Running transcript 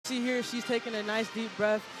see here she's taking a nice deep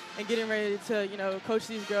breath and getting ready to, you know, coach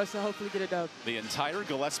these girls to hopefully get a dub. The entire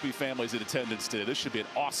Gillespie family is in attendance today. This should be an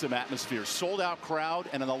awesome atmosphere. Sold out crowd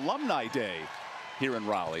and an alumni day here in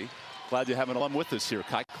Raleigh. Glad to have an alum with us here.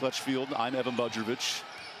 Kai Clutchfield, I'm Evan Budrovich.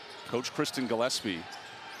 Coach Kristen Gillespie,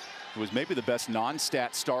 who is maybe the best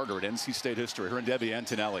non-stat starter at NC State history. Her and Debbie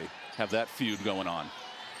Antonelli have that feud going on.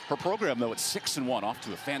 Her program, though, at 6-1, off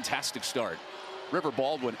to a fantastic start. River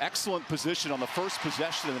Baldwin, excellent position on the first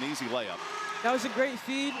possession of an easy layup. That was a great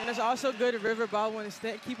feed, and it's also good at River Baldwin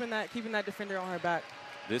keeping that defender on her back.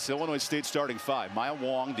 This Illinois State starting five. Maya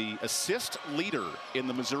Wong, the assist leader in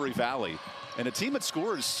the Missouri Valley, and a team that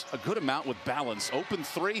scores a good amount with balance. Open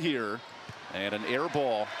three here, and an air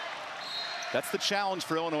ball. That's the challenge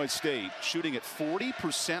for Illinois State, shooting at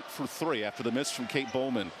 40% for three after the miss from Kate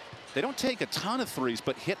Bowman. They don't take a ton of threes,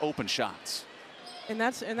 but hit open shots. And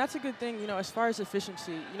that's a good thing, you know, as far as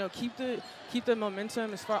efficiency. You know, keep the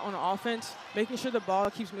momentum as far on the offense, making sure the ball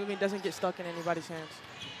keeps moving, doesn't get stuck in anybody's hands.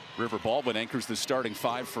 River Baldwin anchors the starting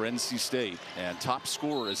five for NC State, and top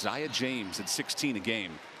scorer Aziaha James at 16 a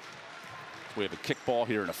game. We have a kick ball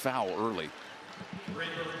here and a foul early.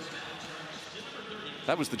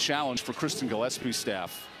 That was the challenge for Kristen Gillespie's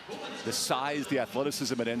staff. The size, the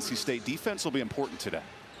athleticism at NC State. Defense will be important today.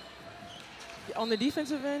 On the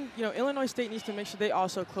defensive end, you know, Illinois State needs to make sure they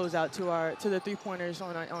also close out to the three-pointers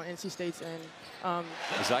on NC State's end.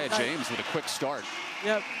 Aziaha James with a quick start.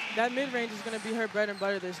 Yep, that mid-range is going to be her bread and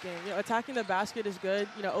butter this game. You know, attacking the basket is good.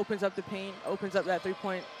 You know, opens up the paint, opens up that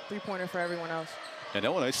three-pointer for everyone else. An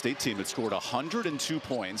Illinois State team that scored 102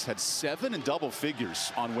 points, had 7 in double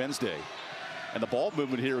figures on Wednesday. And the ball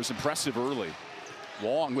movement here is impressive early.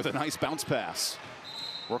 Wong with a nice bounce pass.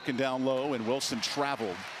 Working down low, and Wilson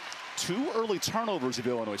traveled. 2 early turnovers of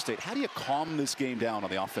Illinois State. How do you calm this game down on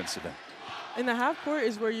the offensive end? In the half court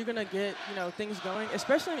is where you're going to get, you know, things going,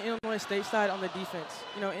 especially on the Illinois State side on the defense.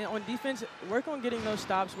 You know, on defense, work on getting those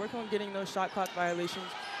stops, work on getting those shot clock violations,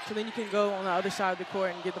 so then you can go on the other side of the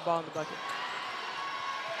court and get the ball in the bucket.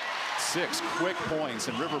 6 quick points,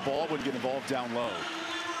 and River Baldwin get involved down low.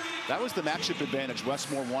 That was the matchup advantage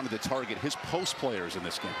Westmore wanted to target his post players in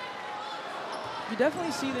this game. You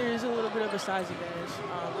definitely see there is a little bit of a size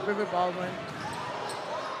advantage. River Baldwin,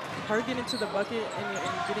 her getting to the bucket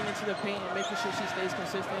and getting into the paint and making sure she stays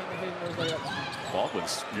consistent and hitting those layups.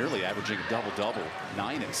 Baldwin's nearly averaging a double-double,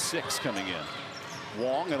 9 and 6 coming in.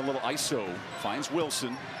 Wong and a little ISO finds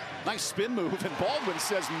Wilson. Nice spin move, and Baldwin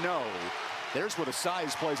says no. There's where the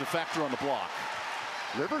size plays a factor on the block.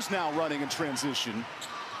 Rivers now running in transition.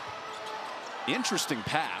 Interesting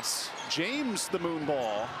pass. James, the moon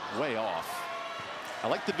ball, way off. I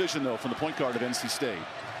like the vision, though, from the point guard of NC State.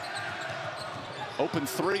 Open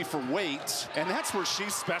three for Waite, and that's where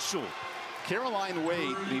she's special. Caroline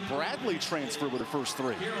Waite, the Bradley transfer with her first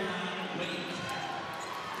three.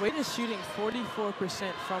 Waite is shooting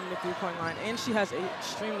 44% from the three-point line, and she has an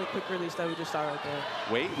extremely quick release that we just saw right there.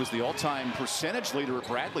 Waite was the all-time percentage leader at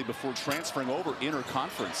Bradley before transferring over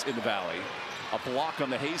inter-conference in the Valley. A block on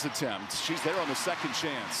the Hayes attempt. She's there on the second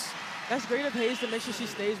chance. That's great of Hayes to make sure she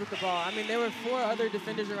stays with the ball. I mean, there were 4 other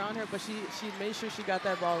defenders around her, but she made sure she got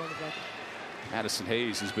that ball in the bucket. Madison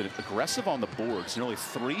Hayes has been aggressive on the boards, nearly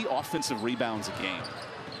 3 offensive rebounds a game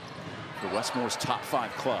for Westmore's top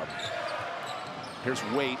 5 club. Here's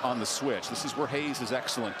Waite on the switch. This is where Hayes is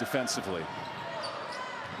excellent defensively.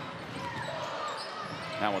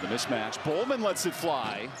 Now on the mismatch, Bowman lets it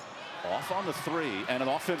fly. Off on the 3, and an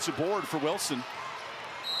offensive board for Wilson.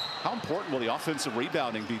 How important will the offensive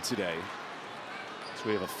rebounding be today? So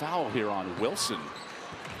we have a foul here on Wilson.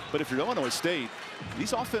 But if you're Illinois State,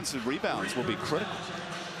 these offensive rebounds will be critical.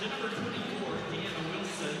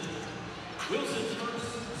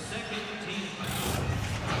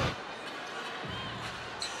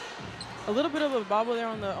 A little bit of a bobble there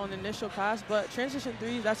on the initial pass, but transition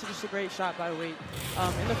threes, that's just a great shot by Waite.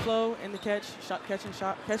 In the flow, in the catch and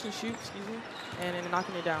shoot, excuse me, and then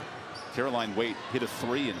knocking it down. Caroline Waite hit a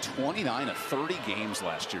 3 in 29 of 30 games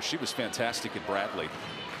last year. She was fantastic at Bradley.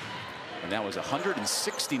 And that was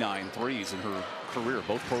 169 threes in her career,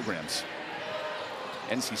 both programs.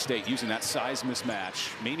 NC State using that size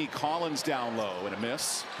mismatch. Mamie Collins down low and a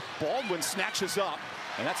miss. Baldwin snatches up,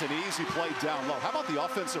 and that's an easy play down low. How about the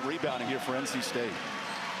offensive rebounding here for NC State?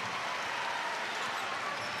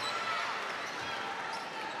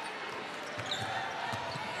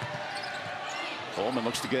 Bowman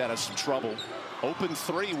looks to get out of some trouble. Open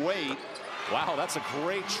 3, Waite. Wow, that's a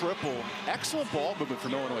great triple. Excellent ball movement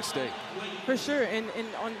from Illinois State. For sure, and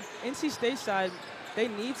on NC State's side, they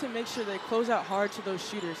need to make sure they close out hard to those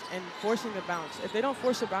shooters and forcing the bounce. If they don't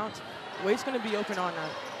force a bounce, Waite's going to be open on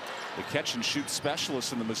that. The catch and shoot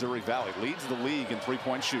specialist in the Missouri Valley, leads the league in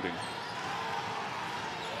three-point shooting.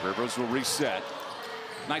 Rivers will reset.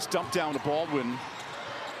 Nice dump down to Baldwin.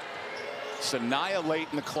 Sanaya late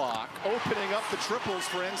in the clock, opening up the triples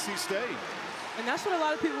for NC State. And that's what a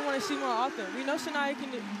lot of people want to see more often. We know Sanaya can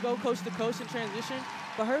go coast to coast in transition,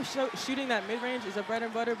 but her shooting that mid-range is a bread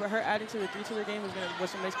and butter, but her adding to the three to the game is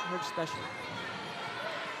what's what makes her special.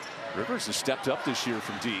 Rivers has stepped up this year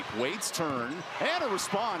from deep. Wade's turn and a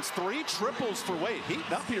response. 3 triples for Wade.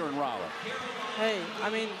 Heating up here in Raleigh. Hey, I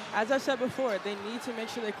mean, as I said before, they need to make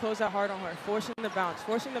sure they close out hard on her, forcing the bounce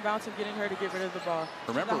and getting her to get rid of the ball.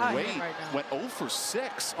 Remember, Wade went 0 for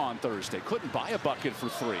 6 on Thursday. Couldn't buy a bucket for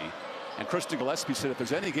 3. And Kristen Gillespie said if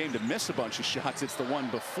there's any game to miss a bunch of shots, it's the one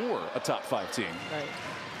before a top 5 team. Right.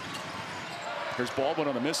 Here's Baldwin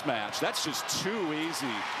on the mismatch. That's just too easy.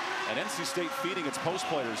 And NC State feeding its post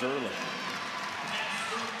players early.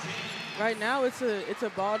 Right now, it's a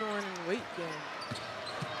Baldwin and Wade game.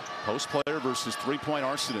 Post player versus three-point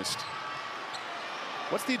arsonist.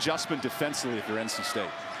 What's the adjustment defensively if you're NC State?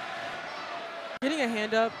 Getting a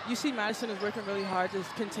hand up. You see Madison is working really hard to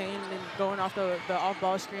contain and going off the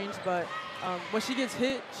off-ball screens, but when she gets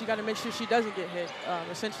hit, she got to make sure she doesn't get hit.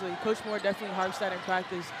 Essentially, Coach Moore definitely harps that in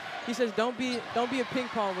practice. He says, "Don't be a ping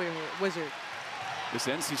pong wizard." This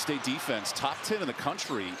NC State defense, top 10 in the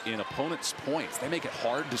country in opponents' points. They make it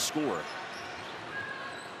hard to score.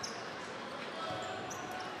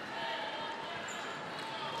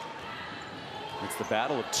 It's the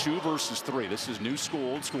battle of 2 versus 3. This is new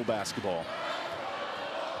school, old school basketball.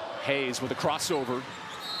 Hayes with a crossover.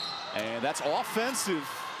 And that's offensive.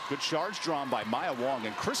 Good charge drawn by Maya Wong.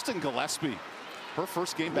 And Kristen Gillespie, her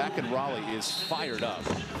first game back in Raleigh, is fired up.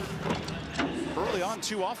 Early on,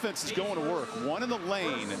 2 offenses going to work. 1 in the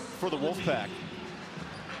lane for the Wolfpack.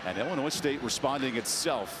 And Illinois State responding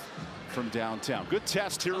itself from downtown. Good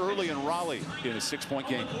test here early in Raleigh in a 6-point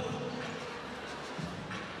game.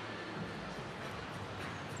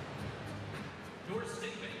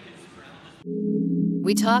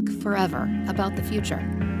 We talk forever about the future.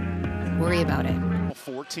 Worry about it.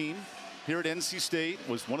 14 here at NC State,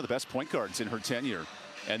 was one of the best point guards in her tenure,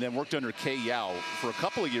 and then worked under Kay Yao for a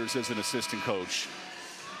couple of years as an assistant coach.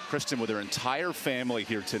 Kristen with her entire family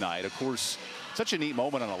here tonight. Of course, such a neat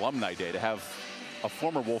moment on Alumni Day to have a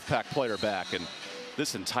former Wolfpack player back, and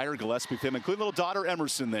this entire Gillespie family, including little daughter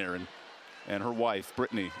Emerson there, and her wife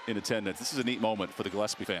Brittany in attendance. This is a neat moment for the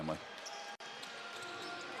Gillespie family.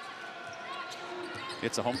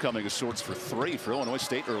 It's a homecoming of sorts for 3 for Illinois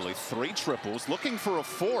State early. 3 triples, looking for a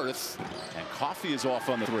 4th, and Coffey is off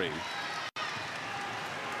on the 3.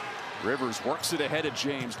 Rivers works it ahead of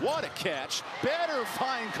James. What a catch. Better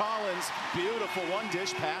find Collins. Beautiful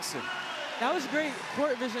one-dish passing. That was great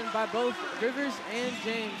court vision by both Rivers and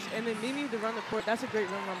James. And then Mimi to run the court. That's a great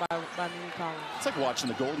run by Mimi Collins. It's like watching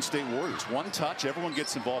the Golden State Warriors. One touch, everyone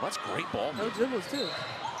gets involved. That's great ball. No dribbles, too.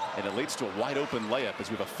 And it leads to a wide-open layup as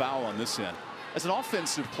we have a foul on this end. As an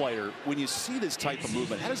offensive player, when you see this type of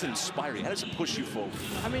movement, how does it inspire you? How does it push you forward?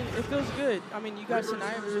 I mean, it feels good. I mean, you got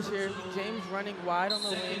Sanaya Rivers here, James running wide on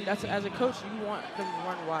the wing. That's, as a coach, you want them to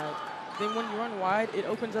run wide. Then when you run wide, it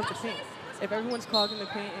opens up the paint. If everyone's clogging the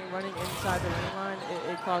paint and running inside the lane line,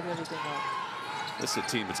 it clogs everything up. This is a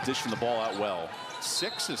team that's dishing the ball out well.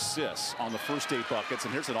 6 assists on the first 8 buckets,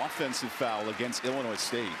 and here's an offensive foul against Illinois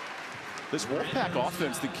State. This Wolfpack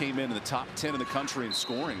offense that came in the top 10 in the country in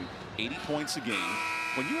scoring, 80 points a game.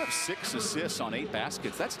 When you have 6 assists on 8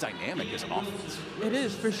 baskets, that's dynamic as an offense. It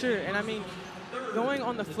is, for sure. And I mean, going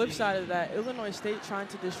on the flip side of that, Illinois State trying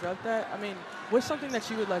to disrupt that, I mean, what's something that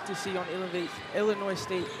you would like to see on Illinois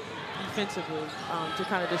State defensively to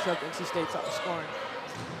kind of disrupt NC State's scoring?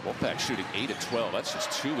 Wolfpack shooting 8 of 12. That's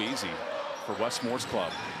just too easy for Wes Moore's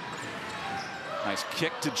club. Nice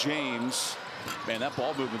kick to James. Man, that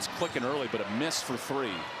ball movement's clicking early, but a miss for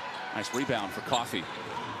 3. Nice rebound for Coffey.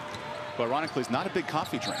 But ironically, he's not a big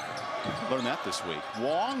coffee drinker. Learned that this week.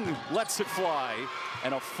 Wong lets it fly,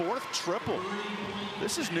 and a 4th triple.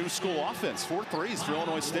 This is new school offense. 4 threes for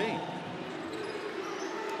Illinois State.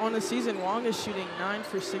 On the season, Wong is shooting 9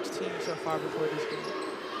 for 16 so far before this game.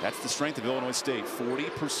 That's the strength of Illinois State.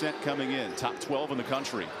 40% coming in, top 12 in the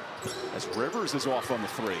country. As Rivers is off on the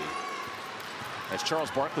 3. As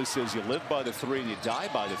Charles Barkley says, you live by the 3 and you die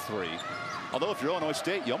by the 3. Although if you're Illinois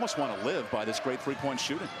State, you almost want to live by this great 3-point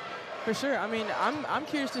shooting. For sure. I mean, I'm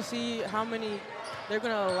curious to see how many they're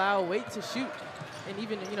going to allow Wade to shoot and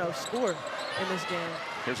even, you know, score in this game.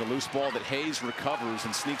 Here's a loose ball that Hayes recovers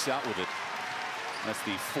and sneaks out with it. That's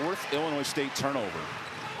the 4th Illinois State turnover.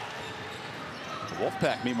 The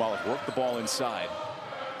Wolfpack, meanwhile, have worked the ball inside.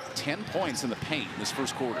 10 points in the paint in this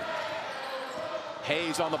first quarter.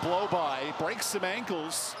 Hayes on the blow-by, breaks some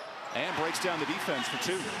ankles, and breaks down the defense for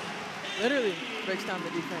 2. Literally breaks down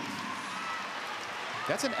the defense.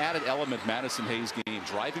 That's an added element Madison Hayes' game,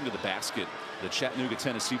 driving to the basket, the Chattanooga,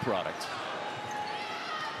 Tennessee product.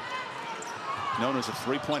 Known as a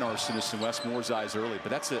three-point arsonist in Wes Moore's eyes early, but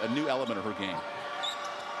that's a new element of her game.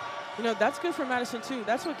 You know, that's good for Madison, too.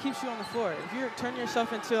 That's what keeps you on the floor. If you're turning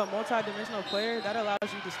yourself into a multi-dimensional player, that allows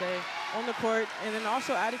you to stay on the court and then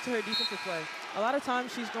also add it to her defensive play. A lot of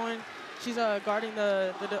times she's guarding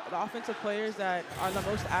the offensive players that are the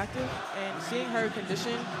most active, and seeing her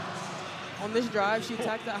condition on this drive, she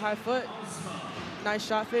attacked that high foot. Nice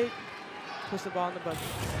shot fake, puts the ball in the bucket.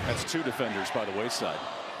 That's 2 defenders by the wayside.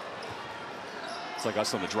 It's like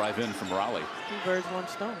us on the drive-in from Raleigh. 2 birds, 1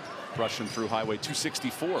 stone. Rushing through Highway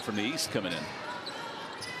 264 from the east coming in.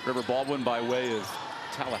 River Baldwin by way of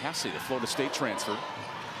Tallahassee, the Florida State transfer.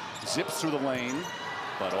 Zips through the lane,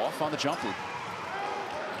 but off on the jumper.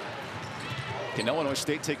 Can Illinois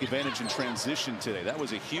State take advantage in transition today? That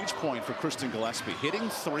was a huge point for Kristen Gillespie. Hitting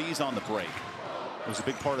threes on the break was a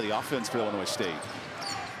big part of the offense for Illinois State.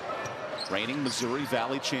 Reigning Missouri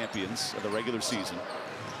Valley champions of the regular season.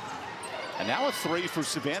 And now a 3 for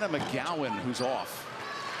Savannah McGowan, who's off.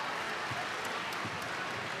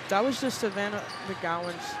 That was just Savannah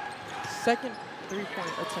McGowan's second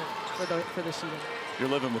 3-point attempt for the season. You're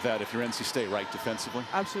living with that if you're NC State, right, defensively?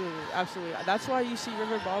 Absolutely, absolutely. That's why you see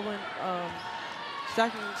River Baldwin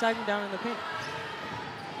sagging down in the paint.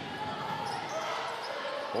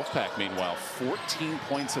 Wolfpack, meanwhile, 14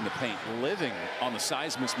 points in the paint, living on the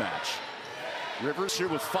size mismatch. Rivers here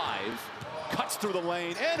with 5, cuts through the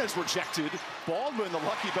lane and is rejected. Baldwin, the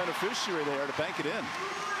lucky beneficiary there to bank it in.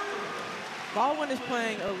 Baldwin is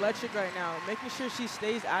playing electric right now, making sure she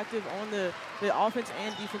stays active on the offense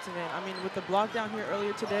and defensive end. I mean, with the block down here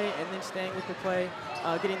earlier today and then staying with the play,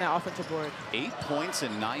 getting that offensive board. 8 points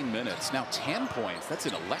in 9 minutes. Now 10 points. That's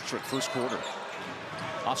an electric first quarter.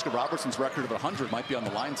 Oscar Robertson's record of 100 might be on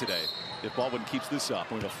the line today if Baldwin keeps this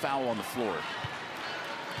up. We have a foul on the floor.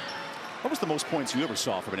 What was the most points you ever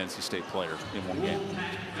saw from an NC State player in one game?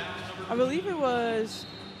 I believe it was,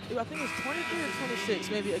 I think it was 23 or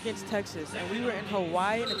 26, maybe, against Texas. And we were in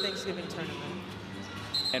Hawaii in the Thanksgiving tournament.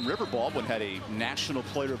 And River Baldwin had a National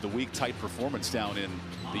Player of the Week type performance down in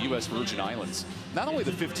the U.S. Virgin Islands. Not only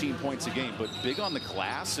the 15 points a game, but big on the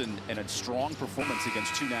glass and a strong performance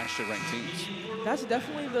against 2 nationally ranked teams. That's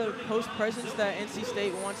definitely the post presence that NC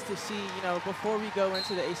State wants to see, you know, before we go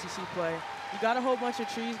into the ACC play. You got a whole bunch of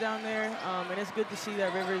trees down there, and it's good to see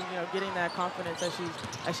that Rivers, you know, getting that confidence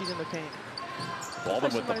as she's in the paint.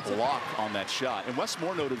 Baldwin with the block on that shot. And Wes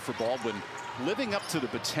Moore noted for Baldwin, living up to the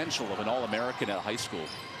potential of an All-American at high school.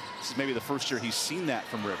 This is maybe the first year he's seen that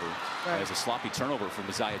from River, as a sloppy turnover from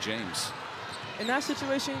Aziaha James. In that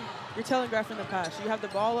situation, you're telegraphing the pass. You have the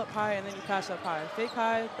ball up high and then you pass up high. Fake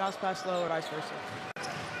high, bounce pass low, or vice versa.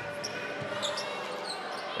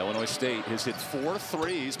 Illinois State has hit 4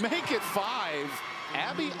 threes. Make it 5.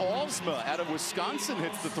 Abby Alsma out of Wisconsin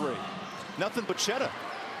hits the 3. Nothing but cheddar.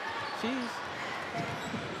 Jeez.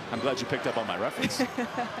 I'm glad you picked up on my reference.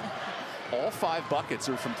 All 5 buckets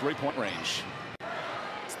are from 3-point range.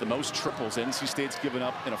 It's the most triples NC State's given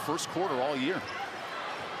up in a first quarter all year.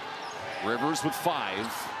 Rivers with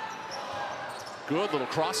 5. Good little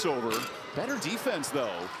crossover. Better defense,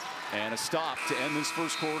 though. And a stop to end this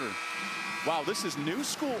first quarter. Wow, this is new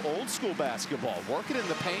school, old school basketball. Working in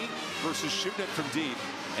the paint versus shooting it from deep.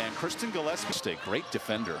 And Kristen Gillespie, a great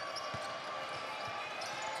defender.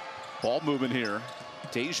 Ball movement here.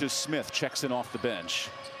 Deja Smith checks in off the bench.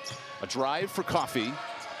 A drive for Coffey.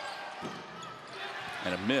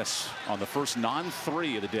 And a miss on the first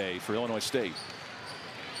non-3 of the day for Illinois State.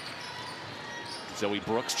 Zoe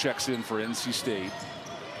Brooks checks in for NC State.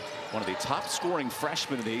 One of the top scoring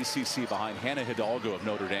freshmen in the ACC behind Hannah Hidalgo of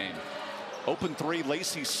Notre Dame. Open 3,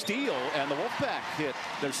 Lacey Steele, and the Wolfpack hit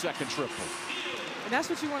their second triple. And that's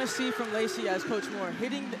what you want to see from Lacey as Coach Moore,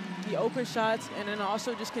 hitting the open shots and then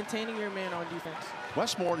also just containing your man on defense.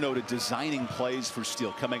 Wes Moore noted designing plays for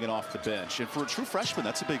Steele coming in off the bench. And for a true freshman,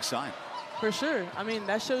 that's a big sign. For sure. I mean,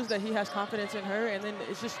 that shows that he has confidence in her, and then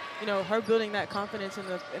it's just, you know, her building that confidence in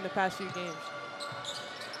the past few games.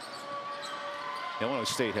 Illinois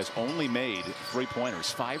State has only made 3-pointers,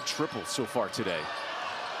 5 triples so far today.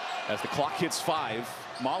 As the clock hits 5,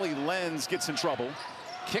 Molly Lenz gets in trouble,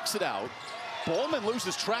 kicks it out. Bowman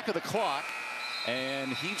loses track of the clock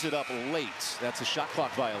and heaves it up late. That's a shot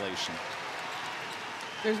clock violation.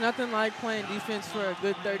 There's nothing like playing defense for a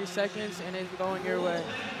good 30 seconds and it's going your way.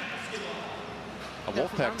 A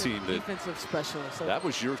Wolfpack team that defensive specialist. So that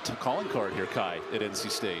was your calling card here, Kai, at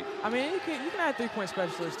NC State. I mean, you can add 3-point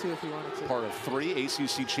specialist too if you wanted to. Part of 3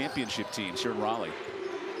 ACC championship teams here in Raleigh.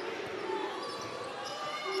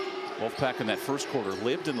 Wolfpack in that first quarter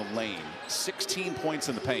lived in the lane, 16 points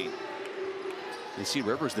in the paint. You see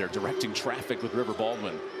Rivers there directing traffic with River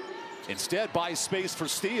Baldwin. Instead buys space for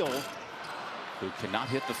Steele, who cannot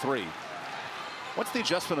hit the 3. What's the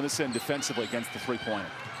adjustment on this end defensively against the 3-pointer?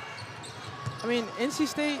 I mean, NC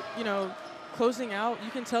State, you know, closing out,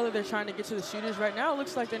 you can tell that they're trying to get to the shooters. Right now, it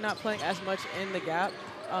looks like they're not playing as much in the gap.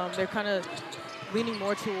 They're kind of leaning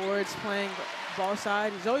more towards playing ball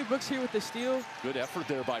side. Zoe Brooks here with the steal. Good effort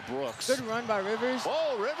there by Brooks. Good run by Rivers.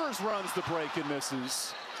 Oh, Rivers runs the break and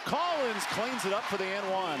misses. Collins cleans it up for the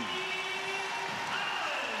and 1.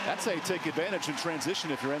 That's how you take advantage in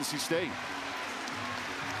transition if you're NC State.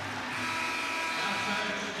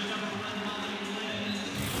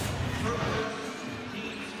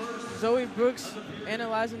 Zoe Brooks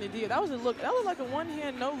analyzing the deal. That was a look. That was like a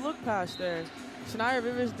one-hand no-look pass there. Shania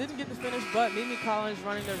Rivers didn't get the finish, but Mimi Collins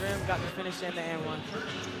running the rim got the finish and the and 1.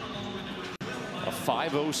 A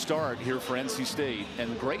 5-0 start here for NC State,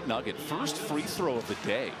 and great nugget. First free throw of the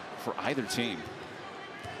day for either team.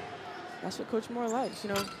 That's what Coach Moore likes,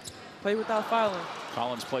 you know, play without fouling.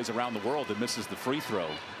 Collins plays around the world and misses the free throw.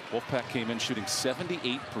 Wolfpack came in shooting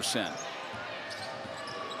 78%.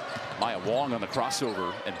 Maya Wong on the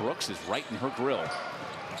crossover, and Brooks is right in her grill.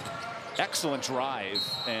 Excellent drive,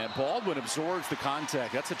 and Baldwin absorbs the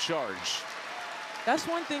contact. That's a charge. That's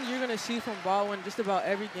one thing you're going to see from Baldwin just about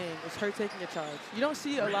every game is her taking a charge. You don't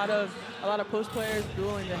see a lot of post players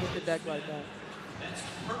dueling to hit the deck like that.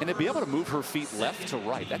 And to be able to move her feet left to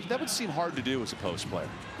right, that would seem hard to do as a post player.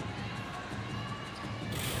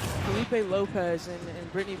 Felipe Lopez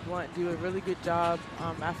and Brittany Blunt do a really good job.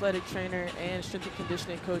 Athletic trainer and strength and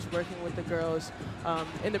conditioning coach working with the girls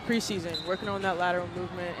in the preseason, working on that lateral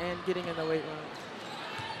movement and getting in the weight room.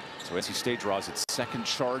 So NC State draws its second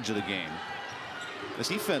charge of the game. This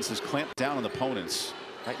defense has clamped down on opponents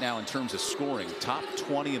right now in terms of scoring. Top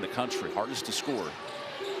 20 in the country, hardest to score.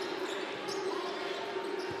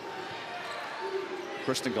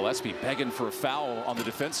 Kristen Gillespie begging for a foul on the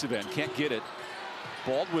defensive end, can't get it.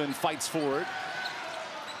 Baldwin fights for it.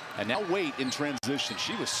 And now Wait in transition.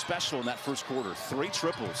 She was special in that first quarter. 3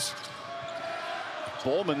 triples.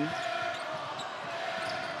 Bowman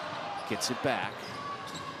gets it back.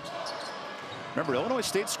 Remember, Illinois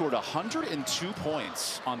State scored 102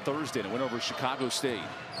 points on Thursday and it went over Chicago State.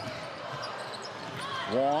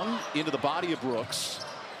 Wong into the body of Brooks.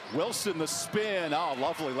 Wilson the spin. Oh,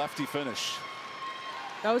 lovely lefty finish.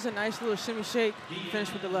 That was a nice little shimmy shake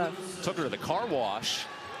finish with the left. Took her to the car wash.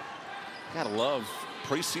 Gotta love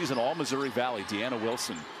preseason All Missouri Valley, Deanna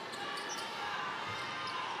Wilson.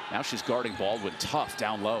 Now she's guarding Baldwin tough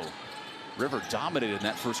down low. River dominated in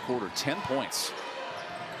that first quarter, 10 points.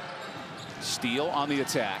 Steele on the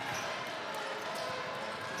attack.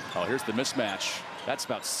 Oh, here's the mismatch. That's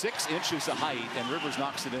about 6 inches of height, and Rivers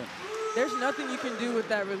knocks it in. There's nothing you can do with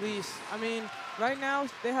that release. I mean, right now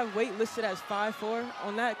they have Wait listed as 5'4".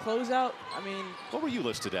 On that closeout, I mean. What were you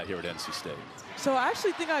listed at here at NC State? So I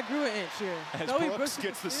actually think I grew an inch here. As Brooks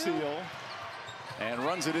gets the steal and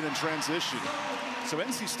runs it in transition. So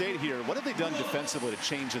NC State here, what have they done defensively to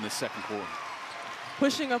change in the second quarter?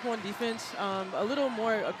 Pushing up on defense, a little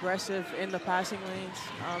more aggressive in the passing lanes,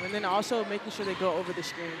 and then also making sure they go over the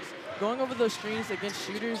screens. Going over those screens against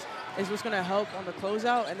shooters is what's going to help on the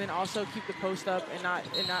closeout, and then also keep the post up and not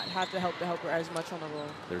have to help the helper as much on the roll.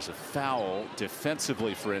 There's a foul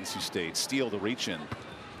defensively for NC State. Steele the reach in,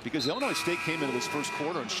 because Illinois State came into this first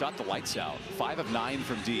quarter and shot the lights out. 5 of 9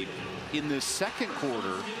 from deep. In this second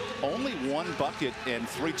quarter, only 1 bucket and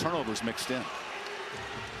 3 turnovers mixed in.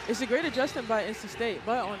 It's a great adjustment by NC State,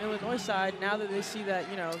 but on Illinois side, now that they see that,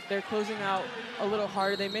 you know, they're closing out a little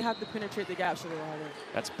harder, they may have to penetrate the gaps a little harder.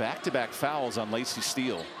 That's back-to-back fouls on Lacey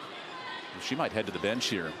Steele. She might head to the bench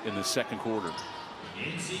here in the second quarter.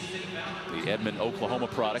 The Edmond, Oklahoma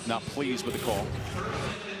product not pleased with the call.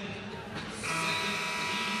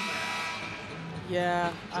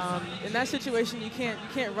 Yeah, in that situation, you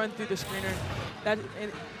can't run through the screener.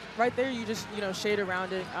 Right there, you just shade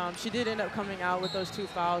around it. She did end up coming out with those 2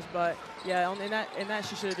 fouls, but yeah, in that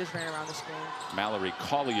she should have just ran around the screen. Mallory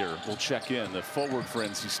Collier will check in, the forward for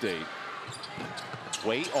NC State.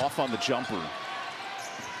 Wait off on the jumper.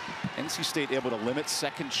 NC State able to limit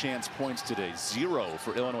second chance points today. 0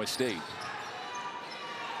 for Illinois State.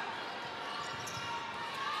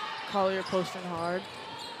 Collier posting hard,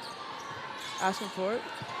 asking for it.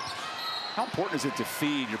 How important is it to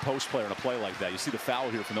feed your post player in a play like that? You see the foul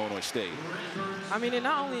here from Illinois State. I mean, it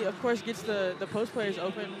not only, of course, gets the post players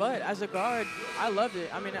open, but as a guard, I loved it.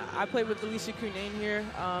 I mean, I played with Alicia Cunane here,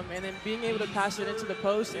 and then being able to pass it into the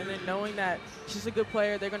post and then knowing that she's a good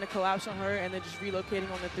player, they're going to collapse on her, and then just relocating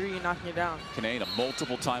on the three and knocking it down. Cunane, a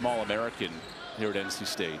multiple-time All-American here at NC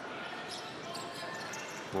State.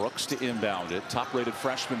 Brooks to inbound it, top-rated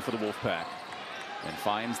freshman for the Wolfpack, and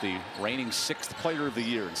finds the reigning 6th player of the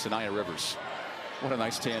year in Sanaya Rivers. What a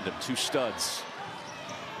nice tandem, 2 studs.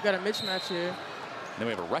 We got a mismatch here. And then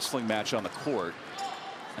we have a wrestling match on the court.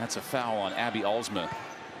 That's a foul on Abby Alsma.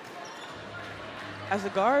 As a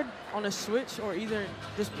guard on a switch or either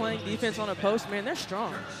just playing defense on a post, man, they're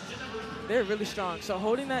strong. They're really strong. So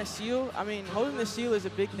holding that seal, I mean, holding the seal is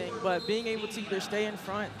a big thing, but being able to either stay in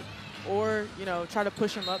front or, you know, try to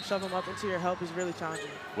push them up, shove them up into your help is really challenging.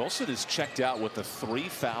 Wilson is checked out with the 3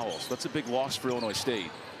 fouls. That's a big loss for Illinois State.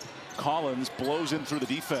 Collins blows in through the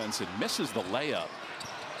defense and misses the layup.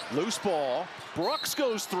 Loose ball. Brooks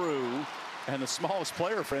goes through, and the smallest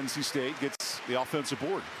player for NC State gets the offensive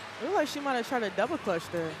board. It looked like she might have tried a double clutch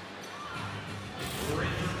there.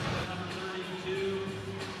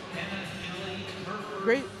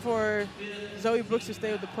 Great for Zoe Brooks to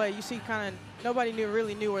stay with the play. You see kind of nobody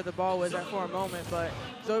really knew where the ball was at for a moment, but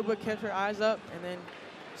Zoe Brooks kept her eyes up and then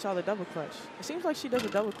saw the double clutch. It seems like she does a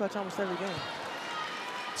double clutch almost every game.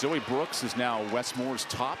 Zoe Brooks is now Wes Moore's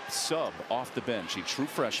top sub off the bench, a true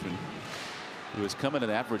freshman who has come in an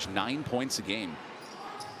average 9 points a game.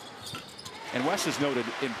 And Wes has noted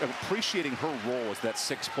in appreciating her role as that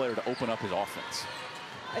 6th player to open up his offense.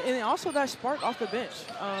 And also that spark off the bench.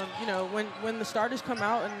 You know, when the starters come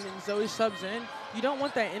out and Zoe subs in, you don't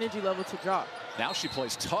want that energy level to drop. Now she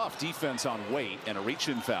plays tough defense on weight and a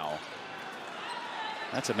reach-in foul.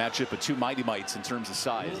 That's a matchup of 2 mighty mites in terms of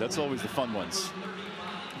size. That's always the fun ones.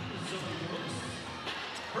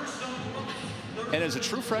 And as a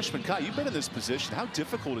true freshman, Kai, you've been in this position. How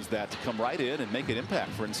difficult is that to come right in and make an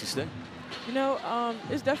impact for NC State? You know,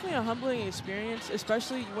 it's definitely a humbling experience,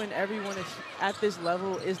 especially when everyone is at this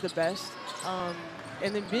level is the best.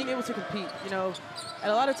 And then being able to compete, you know,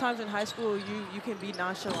 and a lot of times in high school, you can be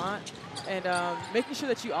nonchalant and making sure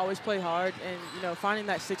that you always play hard and, you know, finding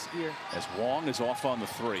that 6th gear. As Wong is off on the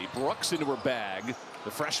 3, Brooks into her bag.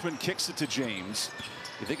 The freshman kicks it to James.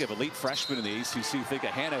 You think of elite freshmen in the ACC, you think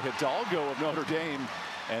of Hannah Hidalgo of Notre Dame.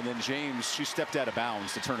 And then James, she stepped out of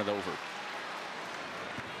bounds to turn it over.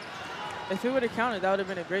 If it would have counted, that would have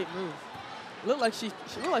been a great move. It looked like she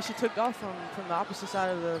took off from the opposite side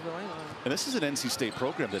of the lane. And this is an NC State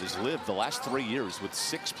program that has lived the last 3 years with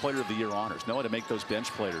 6 Player of the Year honors. Know how to make those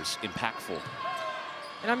bench players impactful.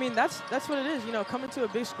 And I mean, that's what it is. You know, coming to a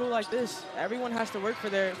big school like this, everyone has to work for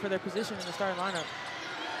their position in the starting lineup.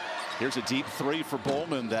 Here's a deep 3 for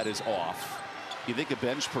Bowman that is off. You think of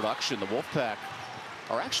bench production, the Wolfpack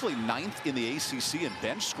are actually 9th in the ACC in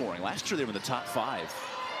bench scoring. Last year they were in the top 5,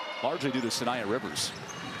 largely due to Sanaya Rivers.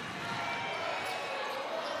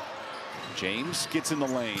 James gets in the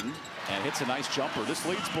lane and hits a nice jumper. This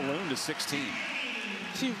leads Balloon to 16.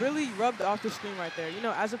 She really rubbed off the screen right there. You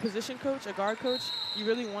know, as a position coach, a guard coach, you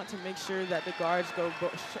really want to make sure that the guards go,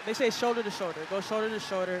 they say shoulder to shoulder, go shoulder to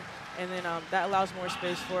shoulder, and then that allows more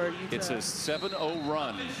space for you to. It's a 7-0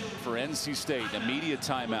 run for NC State, immediate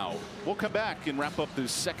timeout. We'll come back and wrap up the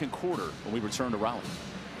 2nd quarter when we return to Raleigh.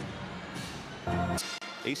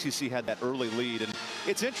 ACC had that early lead, and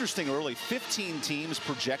it's interesting early. 15 teams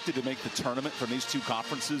projected to make the tournament from these 2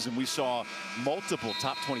 conferences, and we saw multiple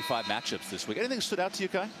top 25 matchups this week. Anything stood out to you,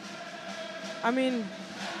 Kai? I mean,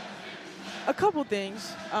 a couple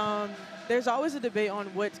things. There's always a debate on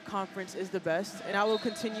what conference is the best, and I will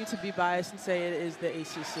continue to be biased and say it is the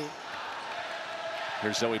ACC.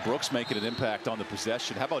 Here's Zoe Brooks making an impact on the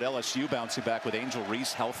possession. How about LSU bouncing back with Angel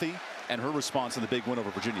Reese healthy and her response in the big win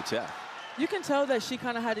over Virginia Tech? You can tell that she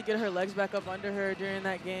kind of had to get her legs back up under her during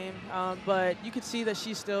that game, but you could see that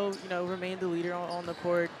she still, you know, remained the leader on the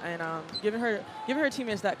court, and giving her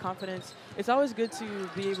teammates that confidence. It's always good to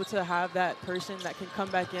be able to have that person that can come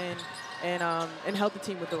back in and help the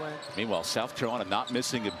team with the win. Meanwhile, South Carolina not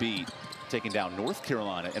missing a beat, taking down North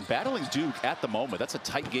Carolina and battling Duke at the moment. That's a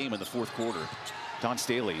tight game in the 4th quarter. Dawn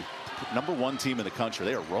Staley, #1 team in the country.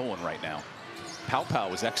 They are rolling right now. Pow Pow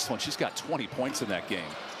was excellent. She's got 20 points in that game.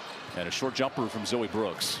 And a short jumper from Zoe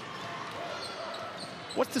Brooks.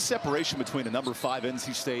 What's the separation between a #5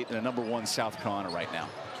 NC State and a #1 South Carolina right now?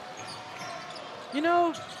 You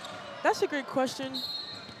know, that's a great question.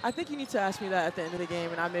 I think you need to ask me that at the end of the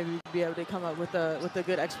game, and I maybe be able to come up with a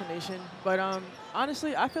good explanation. But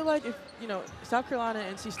honestly, I feel like if, you know, South Carolina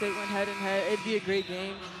and NC State went head and head, it'd be a great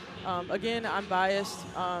game. Again, I'm biased.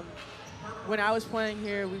 when I was playing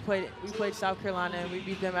here, we played South Carolina, and we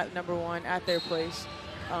beat them at #1 at their place.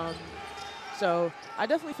 So I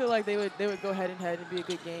definitely feel like they would go head-to-head and be a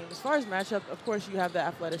good game. As far as matchup, of course, you have the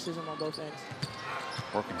athleticism on both ends.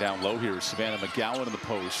 Working down low here, Savannah McGowan in the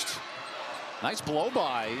post. Nice blow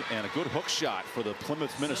by and a good hook shot for the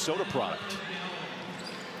Plymouth, Minnesota product.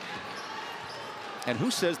 And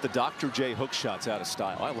who says the Dr. J hook shot's out of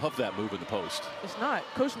style? I love that move in the post. It's not.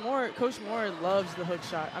 Coach Moore loves the hook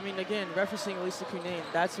shot. I mean, again, referencing Elisa Cunane,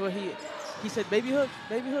 that's what he said, baby hook,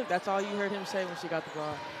 baby hook. That's all you heard him say when she got the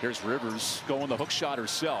ball. Here's Rivers going the hook shot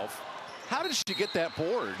herself. How did she get that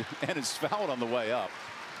board and is fouled on the way up?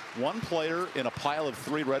 One player in a pile of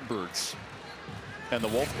 3 Redbirds, and the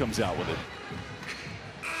Wolf comes out with it.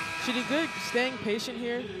 She did good staying patient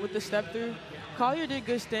here with the step through. Collier did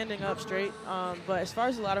good standing up straight, but as far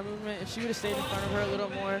as a lot of movement, if she would have stayed in front of her a little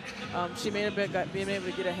more, she may have been able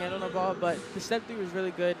to get a handle on the ball, but the step through was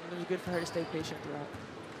really good, and it was good for her to stay patient throughout.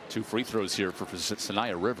 2 free throws here for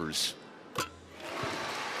Sanaya Rivers.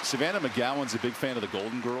 Savannah McGowan's a big fan of the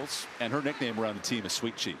Golden Girls, and her nickname around the team is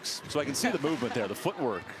Sweet Cheeks. So I can see the movement there, the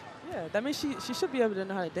footwork. Yeah, that means she should be able to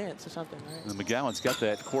know how to dance or something, right? And McGowan's got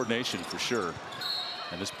that coordination for sure.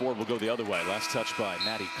 And this board will go the other way. Last touch by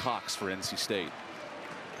Maddie Cox for NC State.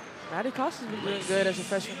 Maddie Cox has been doing good as a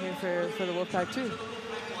freshman here for the Wolfpack too.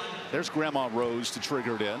 There's Grandma Rose to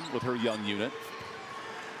trigger it in with her young unit.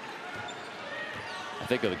 I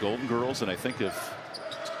think of the Golden Girls, and I think of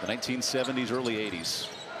the 1970s, early 80s.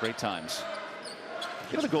 Great times.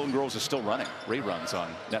 You know, the Golden Girls are still running reruns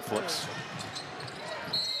on Netflix.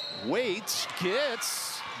 Waite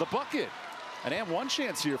gets the bucket. An and one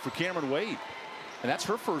chance here for Cameron Waite. And that's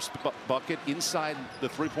her first bucket inside the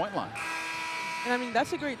three-point line. And I mean,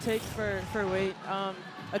 that's a great take for Waite.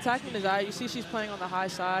 Attacking Aziaha, you see she's playing on the high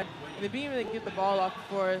side. And then being able to get the ball off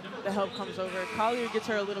before the help comes over. Collier gets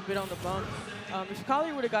her a little bit on the bump. If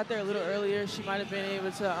Collier would have got there a little earlier, she might have been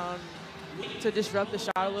able to disrupt the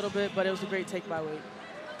shot a little bit, but it was a great take by Waite.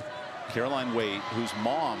 Caroline Waite, whose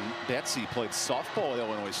mom, Betsy, played softball at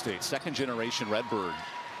Illinois State, second-generation Redbird,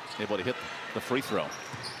 able to hit the free throw.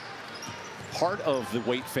 Part of the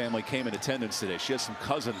Waite family came in attendance today. She has some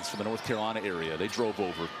cousins from the North Carolina area. They drove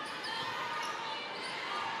over.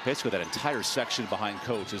 Basically, that entire section behind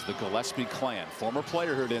coach is the Gillespie clan. Former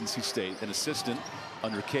player here at NC State, an assistant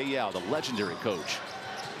under Kay Yao, the legendary coach.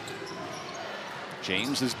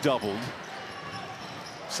 James is doubled.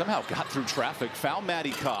 Somehow got through traffic, found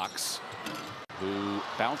Maddie Cox, who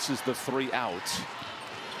bounces the 3 out.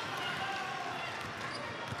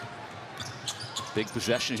 Big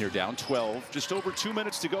possession here, down 12. Just over 2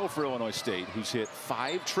 minutes to go for Illinois State, who's hit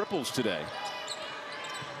 5 triples today.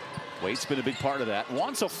 Waite's been a big part of that.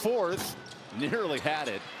 Wants a 4th, nearly had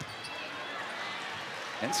it.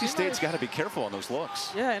 NC State's got to be careful on those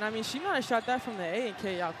looks. Yeah, and I mean, she might have shot that from the A and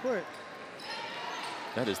K out court.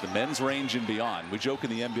 That is the men's range and beyond. We joke in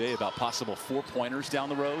the NBA about possible 4-pointers down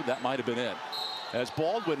the road. That might have been it. As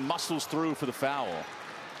Baldwin muscles through for the foul.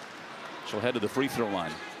 She'll head to the free throw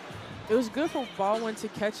line. It was good for Baldwin to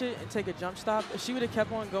catch it and take a jump stop. If she would have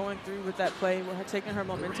kept on going through with that play, with her taking her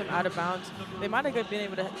momentum out of bounds, they might have been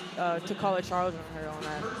able to call a charge on her on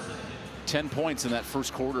that. 10 points in that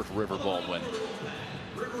first quarter for River Baldwin.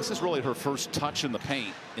 This is really her first touch in the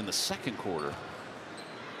paint in the second quarter.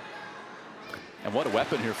 And what a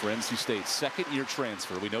weapon here for NC State. Second-year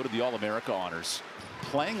transfer. We noted the All-America honors.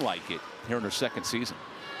 Playing like it here in her second season.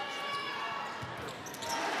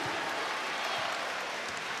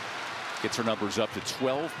 Gets her numbers up to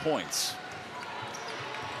 12 points.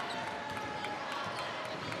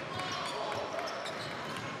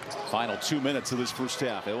 Final 2 minutes of this first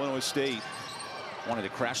half. Illinois State wanted to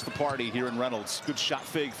crash the party here in Reynolds. Good shot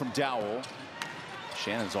fake from Dowell.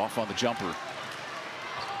 Shannon's off on the jumper.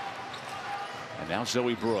 And now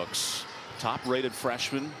Zoe Brooks, top-rated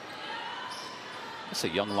freshman. That's a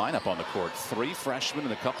young lineup on the court. 3 freshmen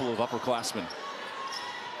and a couple of upperclassmen.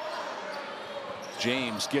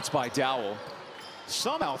 James gets by Dowell.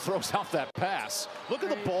 Somehow throws out that pass. Look at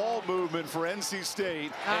the ball movement for NC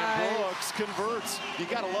State. And Brooks converts. You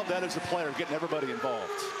got to love that as a player, getting everybody involved.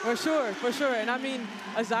 For sure, for sure. And I mean,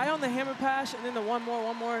 Aziaha on the hammer pass, and then the one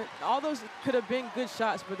more. All those could have been good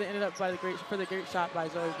shots, but they ended up for the great shot by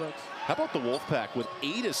Zoe Brooks. How about the Wolfpack with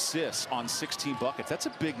 8 assists on 16 buckets? That's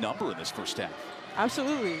a big number in this first half.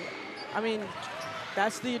 Absolutely. I mean,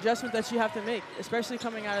 that's the adjustment that you have to make, especially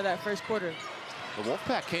coming out of that first quarter. The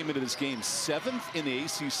Wolfpack came into this game 7th in the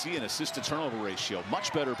ACC in assist-to-turnover ratio.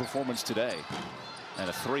 Much better performance today. And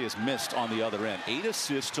a 3 is missed on the other end. 8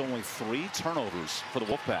 assists, only 3 turnovers for the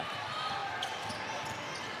Wolfpack.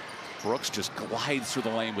 Brooks just glides through the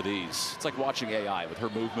lane with ease. It's like watching AI with her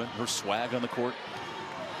movement, her swag on the court.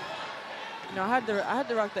 You know, I had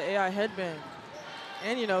to rock the AI headband.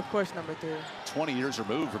 And, you know, of course, number 3. 20 years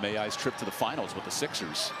removed from AI's trip to the finals with the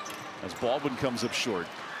Sixers as Baldwin comes up short.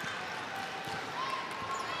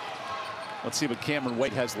 Let's see what Cameron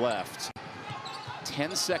Wait has left.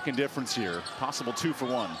 10-second difference here. Possible 2 for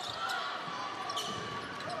 1.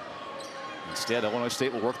 Instead, Illinois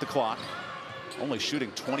State will work the clock. Only shooting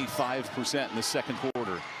 25% in the second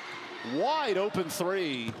quarter. Wide open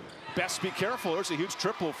 3. Best be careful. There's a huge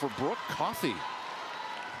triple for Brooke Coffey.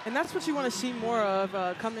 And that's what you want to see more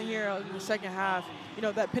of coming here in the second half. You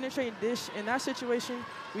know, that penetrating dish. In that situation,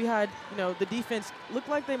 we had, you know, the defense looked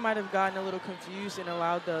like they might have gotten a little confused and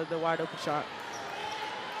allowed the wide open shot.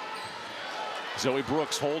 Zoe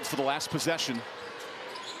Brooks holds for the last possession.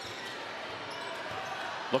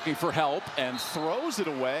 Looking for help and throws it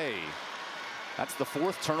away. That's the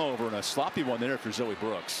 4th turnover and a sloppy one there for Zoe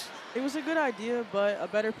Brooks. It was a good idea, but a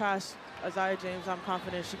better pass. Aziaha James, I'm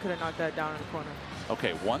confident she could have knocked that down in the corner.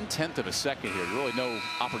 Okay, 1/10 of a second here. Really no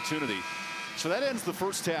opportunity. So that ends the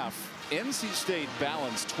first half. NC State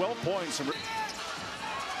balanced 12 points.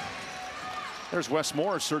 There's Wes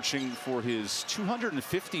Moore searching for his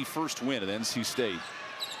 251st win at NC State.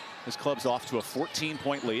 His club's off to a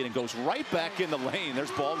 14-point lead and goes right back in the lane.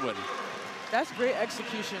 There's Baldwin. That's great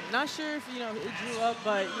execution. Not sure if, you know, it drew up,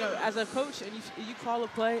 but, you know, as a coach and you call a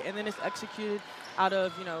play and then it's executed out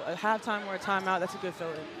of, you know, a halftime or a timeout, that's a good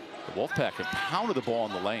feeling. The Wolfpack have pounded the ball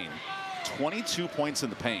in the lane. 22 points in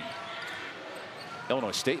the paint.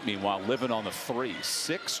 Illinois State, meanwhile, living on the 3.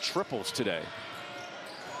 6 triples today.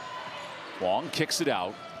 Wong kicks it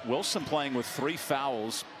out. Wilson playing with 3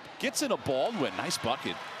 fouls. Gets in a Baldwin. Nice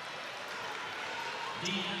bucket.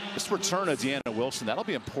 This return of Deanna Wilson, that'll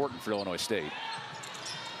be important for Illinois State.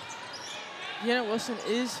 Deanna Wilson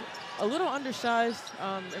is a little undersized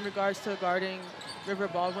in regards to guarding River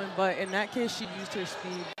Baldwin, but in that case, she used her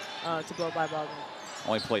speed to blow by Baldwin.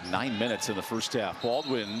 Only played 9 minutes in the first half.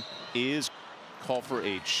 Baldwin is called for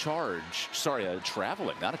a charge. Sorry, a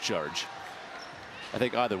traveling, not a charge. I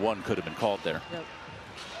think either one could have been called there. Yep.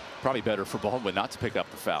 Probably better for Baldwin not to pick up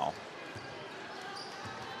the foul.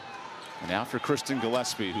 And now for Kristen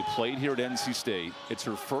Gillespie, who played here at NC State. It's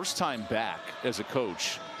her first time back as a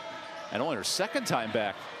coach and only her second time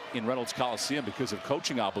back in Reynolds Coliseum because of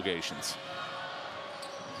coaching obligations.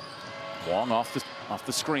 Wong off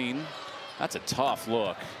the screen. That's a tough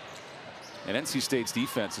look. And NC State's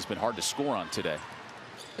defense has been hard to score on today.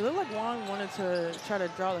 It looked like Wong wanted to try to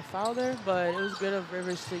draw the foul there, but it was good of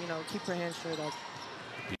Rivers to, you know, keep her hands straight up.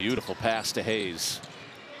 Beautiful pass to Hayes.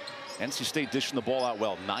 NC State dishing the ball out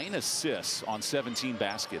well. 9 assists on 17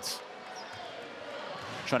 baskets.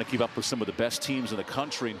 Trying to keep up with some of the best teams in the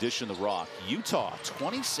country and dishing the rock. Utah,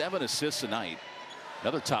 27 assists a night.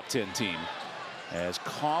 Another top 10 team. As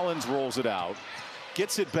Collins rolls it out,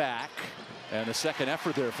 gets it back, and the second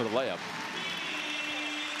effort there for the layup.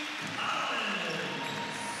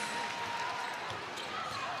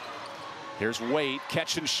 Here's Waite,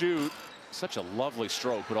 catch and shoot. Such a lovely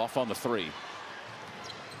stroke, but off on the 3.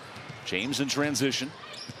 James in transition.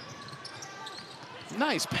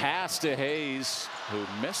 Nice pass to Hayes, who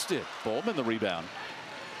missed it. Bowman the rebound.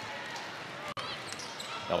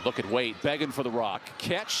 Oh, look at Waite begging for the rock.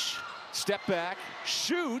 Catch, step back,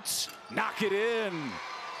 shoots, knock it in.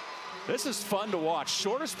 This is fun to watch.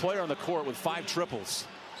 Shortest player on the court with 5 triples.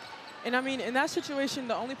 And I mean, in that situation,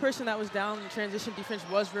 the only person that was down in transition defense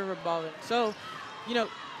was River Baldwin. So, you know,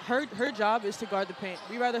 her job is to guard the paint.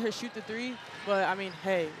 We'd rather her shoot the 3, but I mean,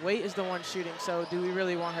 hey, Waite is the one shooting, so do we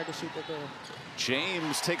really want her to shoot the 3?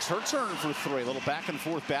 James takes her turn for 3. A little back and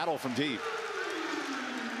forth battle from deep.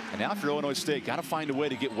 And now for Illinois State, got to find a way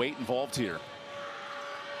to get Waite involved here.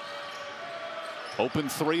 Open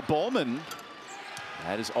 3, Bowman.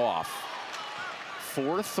 That is off.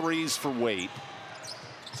 4 threes for Waite.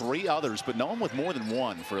 3 others, but no one with more than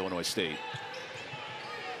 1 for Illinois State.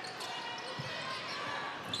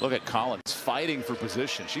 Look at Collins fighting for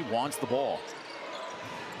position. She wants the ball.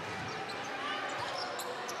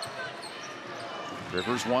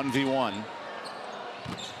 Rivers 1v1.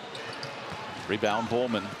 Rebound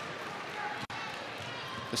Bowman.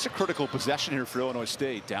 This is a critical possession here for Illinois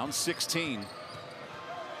State. Down 16.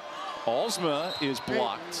 Alsma is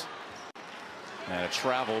blocked. And a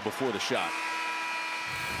travel before the shot.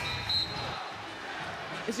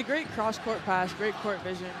 It's a great cross-court pass, great court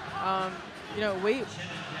vision. You know, Waite,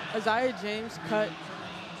 Aziaha James cut.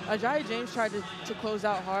 Aziaha James tried to close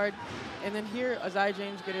out hard, and then here Aziaha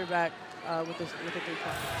James get her back with a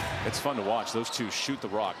 3-point. It's fun to watch those two shoot the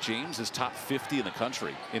rock. James is top 50 in the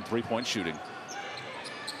country in 3-point shooting.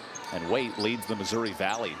 And Waite leads the Missouri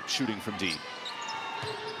Valley shooting from deep.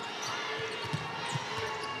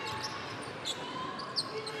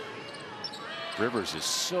 Rivers is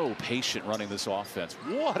so patient running this offense.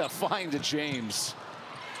 What a find to James.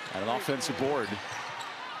 And an offensive board.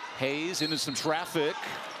 Hayes into some traffic.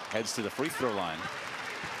 Heads to the free throw line.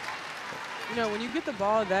 You know, when you get the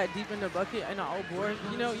ball that deep in the bucket and an old board,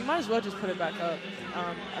 you know, you might as well just put it back up.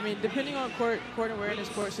 I mean, depending on court awareness,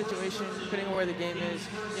 court situation, depending on where the game is,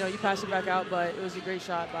 you know, you pass it back out, but it was a great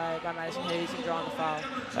shot by Madison Hayes and drawing the foul.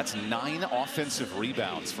 That's 9 offensive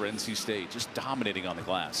rebounds for NC State, just dominating on the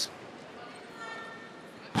glass.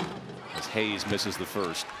 As Hayes misses the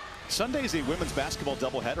first. Sunday's a women's basketball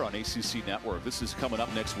doubleheader on ACC Network. This is coming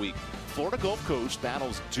up next week. Florida Gulf Coast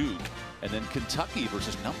battles Duke, and then Kentucky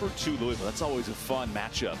versus #2 Louisville. That's always a fun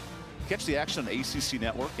matchup. Catch the action on ACC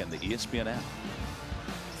Network and the ESPN app.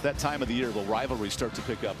 It's that time of the year where rivalries start to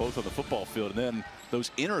pick up, both on the football field, and then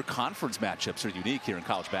those inter-conference matchups are unique here in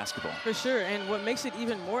college basketball. For sure, and what makes it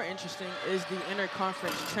even more interesting is the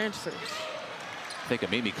inter-conference transfers. Think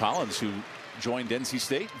of Mimi Collins, who joined NC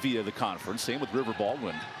State via the conference. Same with River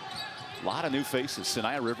Baldwin. A lot of new faces.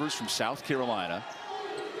 Sanaya Rivers from South Carolina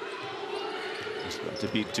to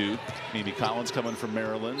beat Duke. Mimi Collins coming from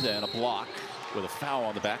Maryland, and a block with a foul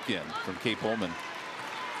on the back end from Kate Bowman.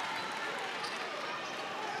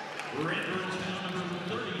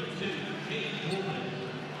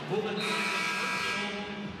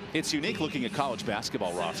 It's unique looking at college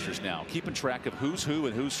basketball rosters now, keeping track of who's who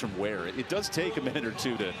and who's from where. It does take a minute or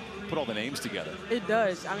two to put all the names together. It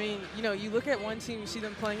does. I mean, you know, you look at one team, you see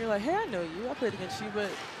them playing, you're like, hey, I know you. I played against you, but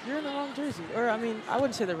you're in the wrong jersey. Or, I mean, I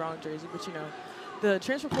wouldn't say the wrong jersey, but, you know, the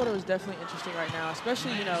transfer portal is definitely interesting right now,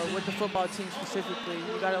 especially, you know, with the football team specifically.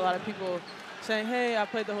 You got a lot of people saying, hey, I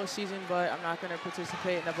played the whole season, but I'm not going to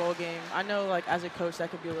participate in a bowl game. I know, like, as a coach,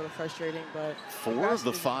 that could be a little frustrating, but 4 of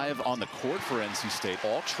the 5 on the court for NC State,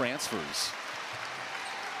 all transfers.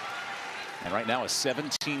 And right now a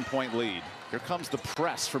 17-point lead. Here comes the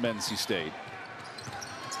press from NC State.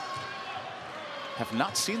 Have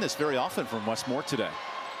not seen this very often from Westmore today.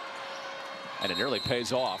 And it nearly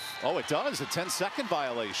pays off. Oh, it does. A 10-second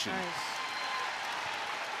violation. Nice.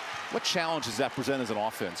 What challenge does that present as an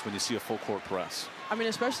offense when you see a full court press? I mean,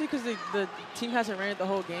 especially because the team hasn't ran it the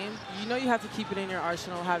whole game. You know you have to keep it in your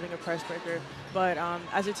arsenal, having a press breaker. But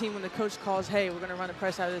as a team, when the coach calls, hey, we're going to run a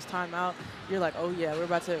press out of this timeout, you're like, oh, yeah, we're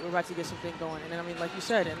about to get something going. And then, I mean, like you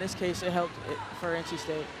said, in this case, it helped for NC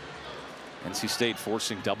State. NC State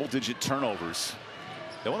forcing double-digit turnovers.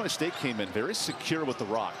 Illinois State came in very secure with the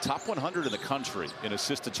rock. Top 100 in the country in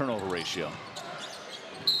assist-to-turnover ratio.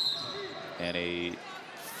 And a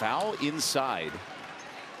foul inside.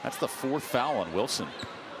 That's the 4th foul on Wilson.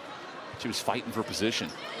 She was fighting for position.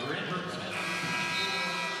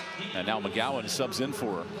 And now McGowan subs in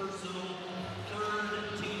for her.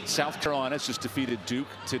 South Carolina's just defeated Duke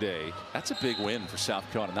today. That's a big win for South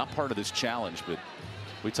Carolina. Not part of this challenge, but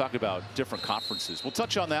we talk about different conferences. We'll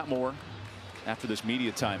touch on that more after this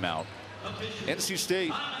media timeout. NC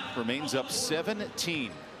State remains up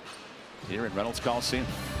 17 here in Reynolds Coliseum.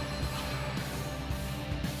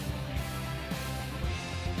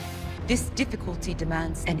 This difficulty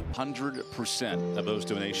demands an 100% of those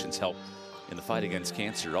donations help in the fight against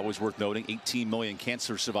cancer. Always worth noting, 18 million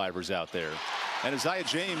cancer survivors out there. And Aziaha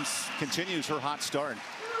James continues her hot start.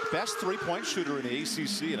 Best 3-point shooter in the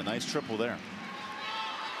ACC, and a nice triple there.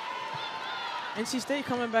 NC State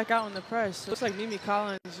coming back out in the press. Looks like Mimi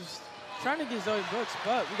Collins is trying to get Zoe Brooks,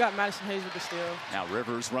 but we got Madison Hayes with the steal. Now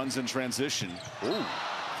Rivers runs in transition. Ooh,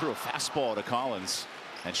 threw a fastball to Collins,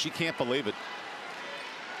 and she can't believe it.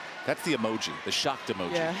 That's the emoji, the shocked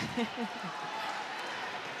emoji. Yeah.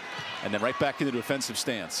 And then right back into the defensive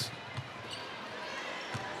stance.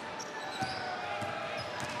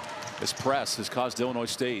 This press has caused Illinois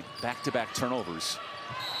State back-to-back turnovers.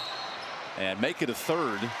 And make it a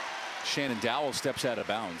third. Shannon Dowell steps out of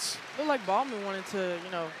bounds. Looked like Baldwin wanted to,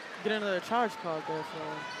 you know, get another charge called there for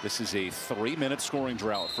him. This is a 3-minute scoring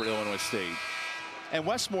drought for Illinois State. And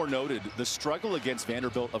Westmore noted the struggle against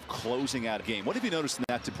Vanderbilt of closing out a game. What have you noticed in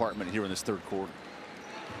that department here in this 3rd quarter?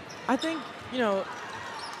 I think, you know,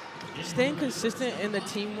 staying consistent in the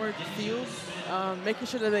teamwork field, making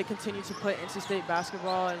sure that they continue to play NC State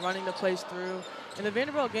basketball and running the plays through. In the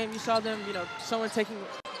Vanderbilt game, you saw them, you know, someone taking,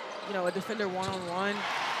 you know, a defender one-on-one.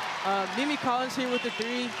 Mimi Collins here with the 3,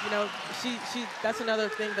 you know, that's another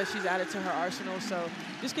thing that she's added to her arsenal. So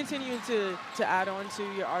just continuing to add on to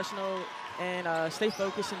your arsenal and stay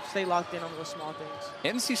focused and stay locked in on those small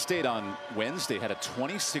things. NC State on Wednesday had a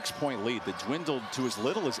 26-point lead that dwindled to as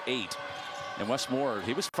little as 8. And Westmore,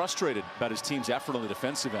 he was frustrated about his team's effort on the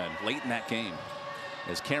defensive end late in that game.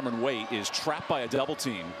 as Cameron Waite is trapped by a double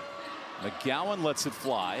team. McGowan lets it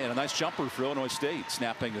fly, and a nice jumper for Illinois State,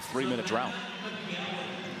 snapping a 3-minute drought.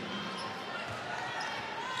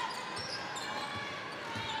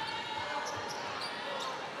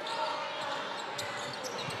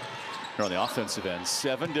 Here on the offensive end,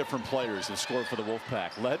 7 different players have scored for the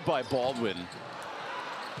Wolfpack, led by Baldwin,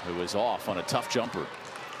 who is off on a tough jumper.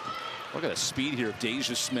 Look at the speed here of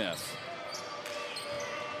Aziaha Smith.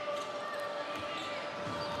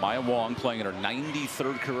 Maya Wong playing in her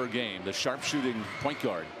 93rd career game. The sharpshooting point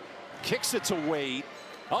guard kicks it to Waite.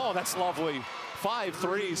 Oh, that's lovely. 5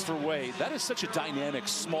 threes for Waite. That is such a dynamic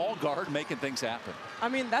small guard making things happen. I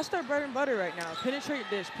mean, that's their bread and butter right now. Penetrate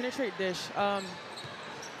dish, penetrate dish.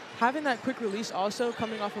 Having that quick release also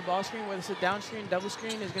coming off a ball screen, whether it's a down screen, double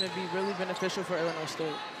screen, is going to be really beneficial for Illinois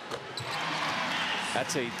State.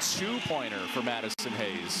 That's a 2-pointer for Madison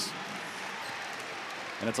Hayes.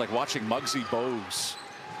 And it's like watching Muggsy Bogues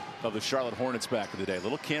of the Charlotte Hornets back in the day.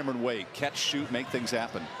 Little Cameron Waite, catch, shoot, make things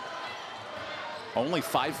happen. Only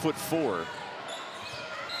 5'4",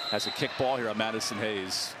 has a kick ball here on Madison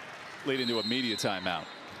Hayes, leading to a media timeout.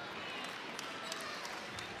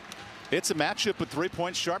 It's a matchup with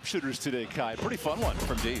 3-point sharpshooters today, Kai. Pretty fun one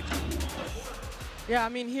from Dean. Yeah, I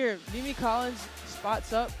mean, here, Mimi Collins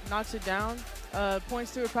spots up, knocks it down,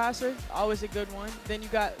 points to a passer, always a good one. Then you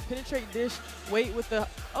got penetrate dish, Waite with the,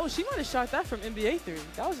 oh, she might have shot that from NBA 3.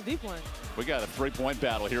 That was a deep one. We got a 3-point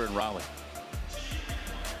battle here in Raleigh.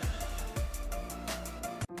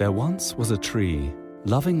 There once was a tree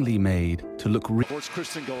lovingly made to look. Of course,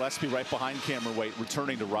 Kristen Gillespie right behind Cameron Waite,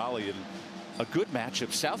 returning to Raleigh, and a good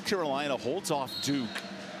matchup. South Carolina holds off Duke.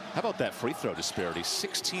 How about that free throw disparity?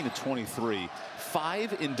 16 to 23,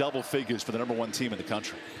 5 in double figures for the #1 team in the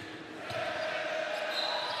country.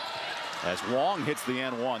 As Wong hits the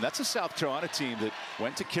and one. That's a South Carolina team that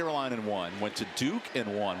went to Carolina and won, went to Duke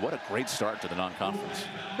and won. What a great start to the non-conference.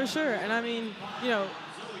 For sure. And I mean, you know,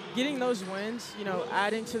 getting those wins, you know,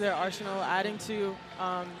 adding to their arsenal, adding to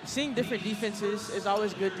seeing different defenses is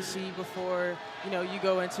always good to see before, you know, you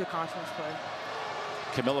go into conference play.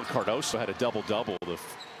 Camila Cardoso had a double-double.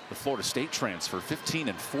 The Florida State transfer, 15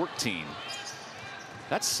 and 14.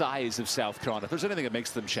 That size of South Carolina, if there's anything that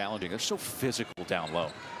makes them challenging, they're so physical down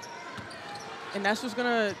low. And that's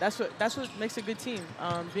what makes a good team,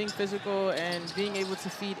 being physical and being able to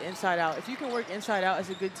feed inside out. If you can work inside out as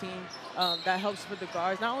a good team, that helps with the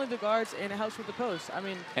guards, not only the guards, and it helps with the post. I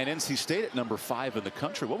mean, and NC State at #5 in the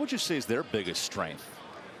country, what would you say is their biggest strength?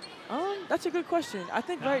 That's a good question. I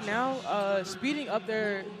think right now, speeding up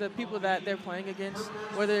the people that they're playing against,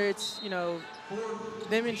 whether it's, you know,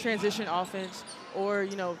 them in transition offense, or,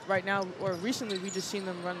 you know, right now or recently we just seen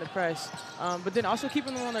them run the press, but then also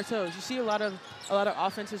keeping them on their toes. You see a lot of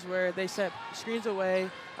offenses where they set screens away,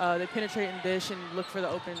 they penetrate and dish and look for the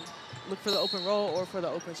open roll or for the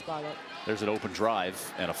open spot up. There's an open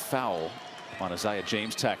drive and a foul on Aziaha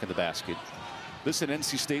James tacking the basket. This is an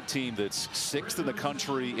NC State team that's 6th in the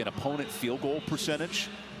country in opponent field goal percentage.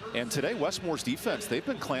 And today, Westmore's defense, they've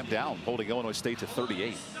been clamped down, holding Illinois State to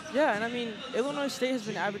 38. Yeah, and I mean, Illinois State has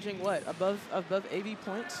been averaging, what, above 80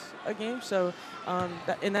 points a game? So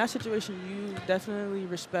in that situation, you definitely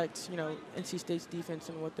respect, you know, NC State's defense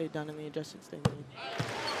and what they've done in the adjustments they made.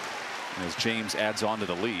 As James adds on to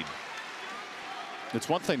the lead. It's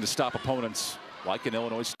one thing to stop opponents like in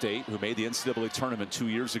Illinois State, who made the NCAA tournament 2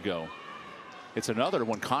 years ago. It's another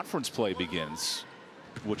when conference play begins,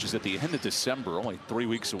 which is at the end of December, only 3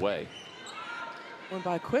 weeks away. Went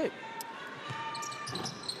by quick.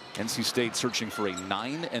 NC State searching for a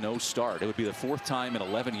 9-0 start. It would be the 4th time in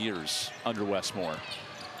 11 years under Westmore.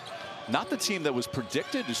 Not the team that was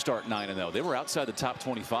predicted to start 9-0. They were outside the top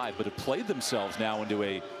 25, but have played themselves now into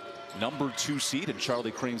a #2 seed in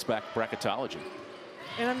Charlie Crean's bracketology.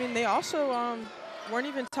 And I mean, they also weren't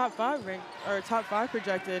even top 5 ranked or top 5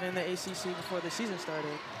 projected in the ACC before the season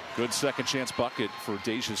started. Good second chance bucket for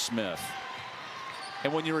Aziaha Smith.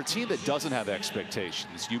 And when you're a team that doesn't have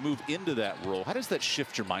expectations, you move into that role. How does that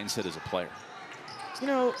shift your mindset as a player? You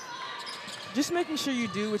know, just making sure you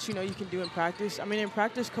do what you know you can do in practice. I mean, in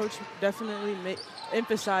practice, coach definitely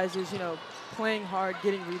emphasizes, you know, playing hard,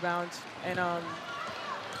 getting rebounds. And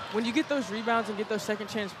when you get those rebounds and get those second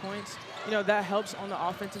chance points, you know, that helps on the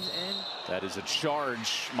offensive end. That is a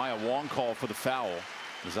charge. Maya Wong call for the foul.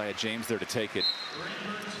 Aziaha James there to take it.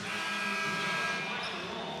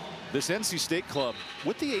 This NC State club,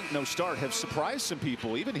 with the 8-0 start, have surprised some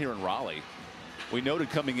people, even here in Raleigh. We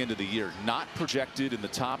noted coming into the year, not projected in the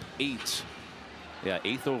top 8. Yeah,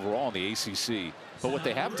 8th overall in the ACC. But what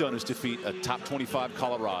they have done is defeat a top 25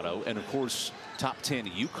 Colorado and, of course, top 10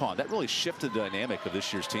 UConn. That really shifted the dynamic of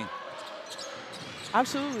this year's team.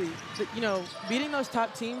 Absolutely. You know, beating those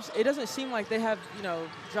top teams, it doesn't seem like they have, you know,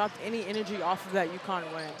 dropped any energy off of that UConn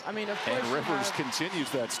win. I mean, of course. And Rivers continues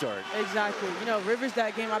that start. Exactly. You know, Rivers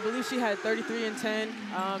that game, I believe she had 33 and 10.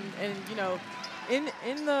 And you know, in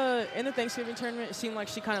the Thanksgiving tournament, it seemed like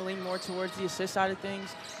she kind of leaned more towards the assist side of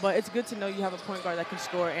things. But it's good to know you have a point guard that can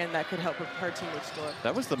score and that could help her teammates score.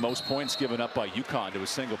 That was the most points given up by UConn to a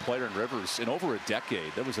single player in Rivers in over a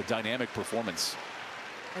decade. That was a dynamic performance.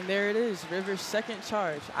 And there it is, Rivers' second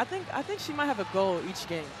charge. I think she might have a goal each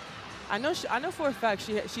game. I know for a fact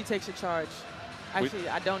she takes a charge. Actually,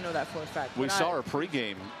 I don't know that for a fact. We saw her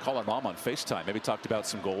pregame call her mom on FaceTime. Maybe talked about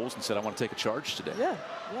some goals and said, "I want to take a charge today." Yeah,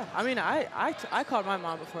 yeah. I mean, I called my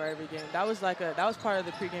mom before every game. That was part of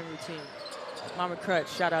the pregame routine. Mama Crutch,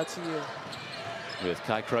 shout out to you. With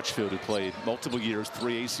Kai Crutchfield, who played multiple years,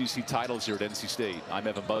 3 ACC titles here at NC State. I'm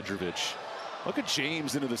Evan Budrovich. Look at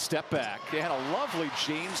James into the step back. They had a lovely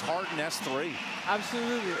James Harden S3.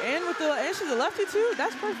 Absolutely. And she's a lefty too.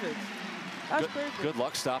 That's perfect. That's perfect. Good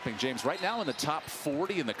luck stopping James. Right now in the top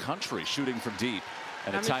 40 in the country shooting from deep.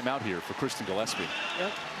 And a timeout here for Kristen Gillespie.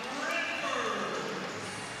 Yep.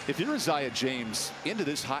 If you're Aziaha James into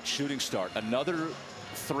this hot shooting start, another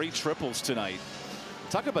 3 triples tonight.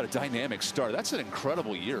 Talk about a dynamic start. That's an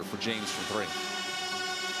incredible year for James from 3.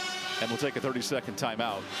 And we'll take a 30-second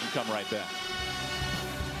timeout and come right back.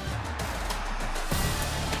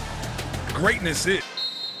 Greatness is.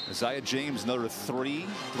 Aziaha James, another 3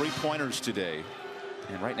 3-pointers today.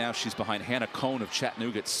 And right now she's behind Hannah Cohn of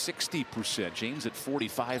Chattanooga at 60%. James at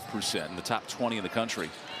 45% in the top 20 in the country.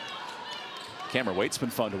 Cameron Waite's been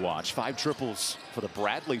fun to watch. 5 triples for the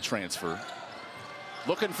Bradley transfer.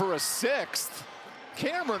 Looking for a 6th.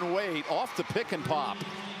 Cameron Waite off the pick and pop.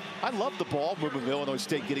 I love the ball movement of Illinois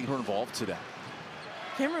State getting her involved today.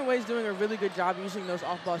 Cameron Waite's doing a really good job using those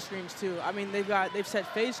off-ball screens too. I mean, they've set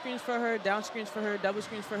fade screens for her, down screens for her, double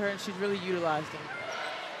screens for her, and she's really utilized them.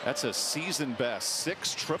 That's a season best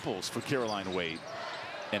 6 triples for Caroline Waite,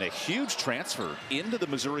 and a huge transfer into the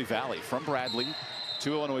Missouri Valley from Bradley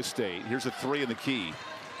to Illinois State. Here's a 3 in the key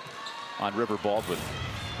on River Baldwin.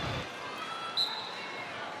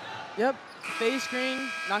 Yep, fade screen,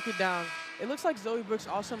 knock it down. It looks like Zoe Brooks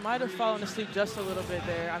also might have fallen asleep just a little bit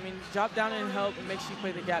there. I mean, drop down and help and make sure you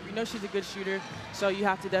play the gap. You know she's a good shooter, so you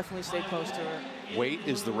have to definitely stay close to her. Waite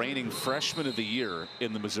is the reigning freshman of the year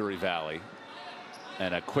in the Missouri Valley.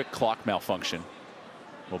 And a quick clock malfunction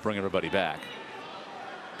will bring everybody back.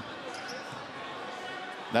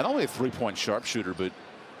 Not only a 3-point sharpshooter, but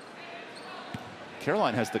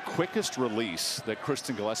Caroline has the quickest release that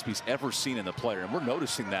Kristen Gillespie's ever seen in the player, and we're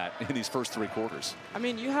noticing that in these first 3 quarters. I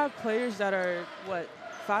mean, you have players that are, what,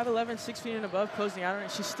 5'11", 6 feet and above closing out on her,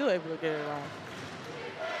 and she's still able to get it off.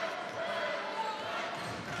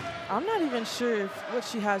 I'm not even sure if what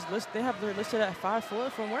she has listed. They have her listed at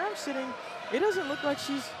 5'4". From where I'm sitting, it doesn't look like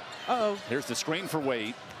she's. Uh-oh. Here's the screen for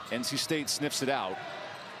Waite. NC State sniffs it out.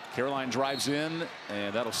 Caroline drives in,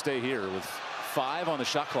 and that'll stay here with 5 on the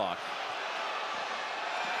shot clock.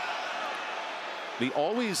 The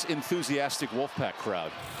always enthusiastic Wolfpack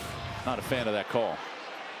crowd. Not a fan of that call.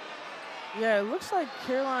 Yeah, it looks like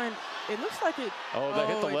Caroline. It looks like it. Oh, that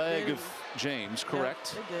hit the leg of James,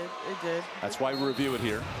 correct? Yeah, it did. It did. That's why we review it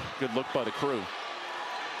here. Good look by the crew.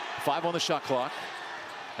 5 on the shot clock.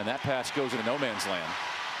 And that pass goes into no man's land.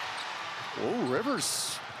 Oh,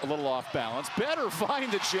 Rivers a little off balance. Better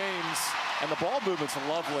find to James. And the ball movement's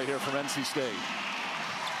lovely here from NC State.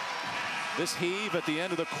 This heave at the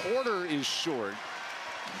end of the quarter is short.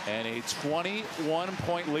 And a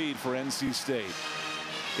 21-point lead for NC State.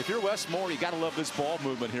 If you're Wes Moore, you got to love this ball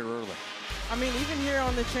movement here early. I mean, even here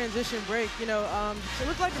on the transition break, you know, it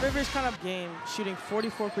looked like Rivers kind of game shooting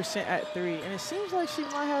 44% at 3. And it seems like she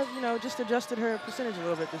might have, you know, just adjusted her percentage a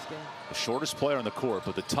little bit this game. The shortest player on the court,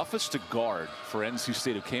 but the toughest to guard for NC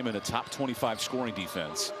State, who came in a top 25 scoring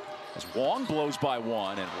defense. As Wong blows by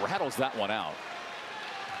 1 and rattles that one out.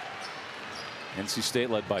 NC State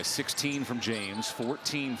led by 16 from James,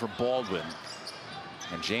 14 from Baldwin.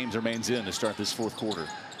 And James remains in to start this 4th quarter.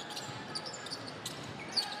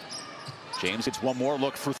 James gets one more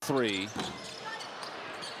look for 3.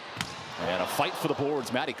 And a fight for the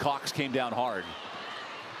boards. Maddie Cox came down hard.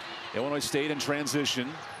 Illinois State in transition.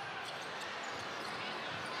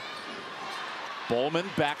 Bowman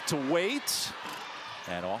back to Waite.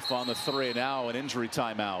 And off on the 3. Now an injury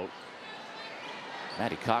timeout.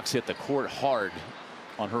 Maddie Cox hit the court hard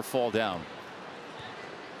on her fall down.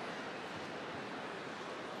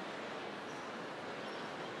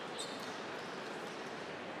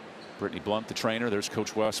 Brittany Blunt, the trainer. There's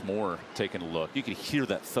Coach Wes Moore taking a look. You could hear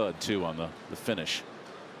that thud too on the finish.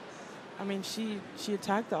 I mean, she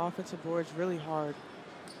attacked the offensive boards really hard.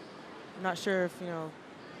 I'm not sure if,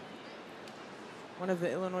 one of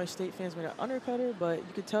the Illinois State fans made an undercut her, but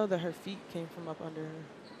you could tell that her feet came from up under her.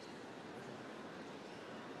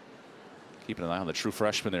 Keeping an eye on the true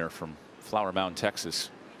freshman there from Flower Mound,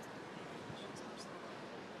 Texas.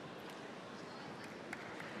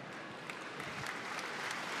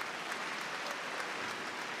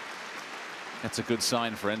 That's a good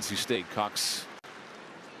sign for NC State. Cox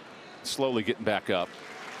slowly getting back up.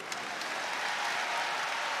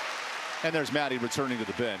 And there's Maddie returning to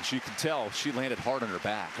the bench. You can tell she landed hard on her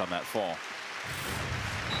back on that fall.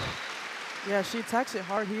 Yeah, she attacks it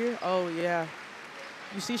hard here. Oh yeah,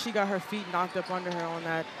 you see she got her feet knocked up under her on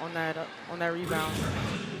that rebound.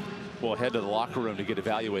 We'll head to the locker room to get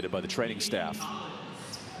evaluated by the training staff.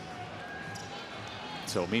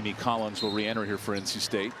 So Mimi Collins will re-enter here for NC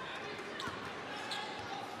State.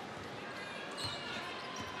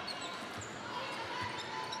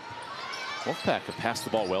 Wolfpack have passed the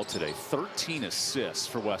ball well today. 13 assists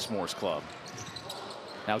for Westmore's club.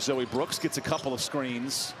 Now Zoe Brooks gets a couple of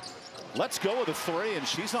screens. Let's go with a three, and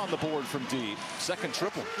she's on the board from deep. Second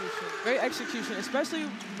triple. Great execution, especially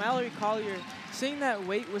Mallory Collier. Seeing that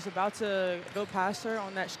Waite was about to go past her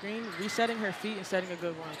on that screen, resetting her feet and setting a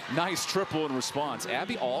good one. Nice triple in response.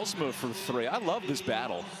 Abby Alsma for three. I love this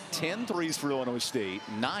battle. 10 threes for Illinois State,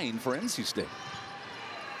 9 for NC State.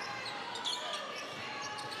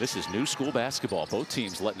 This is new school basketball. Both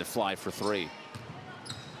teams letting it fly for three.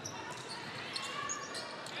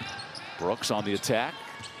 Brooks on the attack.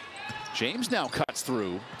 James now cuts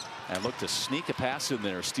through and looked to sneak a pass in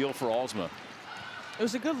there. Steal for Alsma. It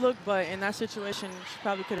was a good look, but in that situation, she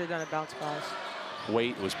probably could have done a bounce pass.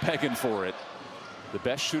 Waite was begging for it. The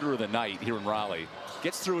best shooter of the night here in Raleigh.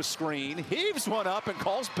 Gets through a screen, heaves one up, and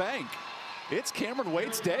calls bank. It's Cameron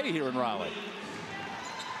Waite's day here in Raleigh.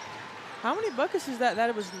 How many buckets is that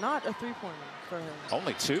it was not a three-pointer for him?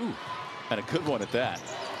 Only 2, and a good one at that.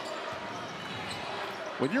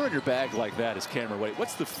 When you're in your bag like that as Cameron Waite,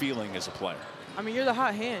 what's the feeling as a player? I mean, you're the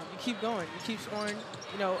hot hand. You keep going. You keep scoring.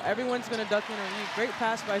 Everyone's going to duck in on you. Great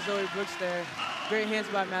pass by Zoe Brooks there. Great hands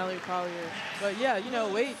by Mallory Collier. But, yeah,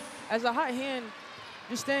 Waite, as a hot hand,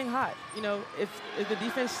 you're staying hot. If the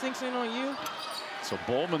defense sinks in on you. So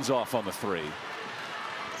Bowman's off on the three.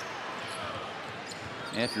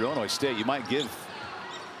 And if you're Illinois State, you might give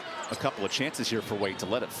a couple of chances here for Waite to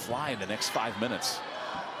let it fly in the next 5 minutes.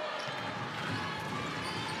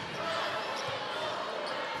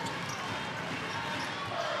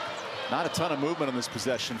 Not a ton of movement on this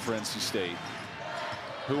possession for NC State,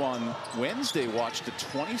 who on Wednesday watched a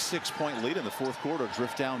 26-point lead in the fourth quarter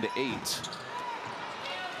drift down to 8.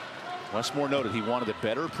 Westmore noted he wanted a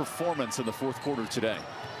better performance in the fourth quarter today.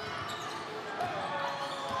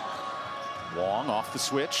 Wong off the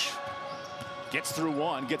switch, gets through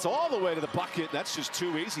one, gets all the way to the bucket. That's just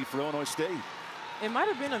too easy for Illinois State. It might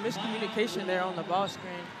have been a miscommunication there on the ball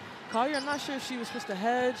screen. Collier, I'm not sure if she was supposed to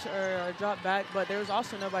hedge or drop back, but there was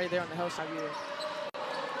also nobody there on the help side either.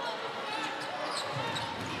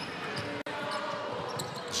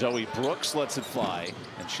 Zoe Brooks lets it fly,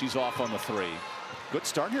 and she's off on the three. Good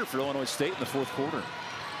start here for Illinois State in the fourth quarter.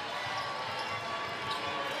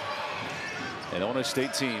 An Illinois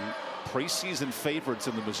State team preseason favorites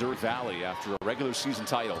in the Missouri Valley after a regular season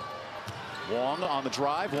title. Wong on the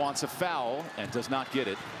drive, wants a foul, and does not get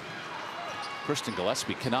it. Kristen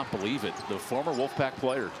Gillespie cannot believe it. The former Wolfpack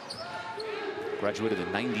player. Graduated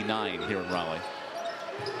in '99 here in Raleigh.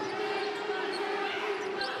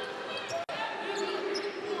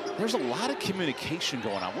 There's a lot of communication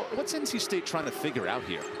going on. What's NC State trying to figure out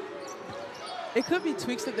here? It could be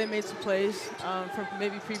tweaks that they made some plays from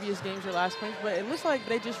maybe previous games or last plays, but it looks like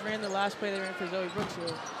they just ran the last play they ran for Zoe Brooks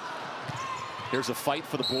here. Here's a fight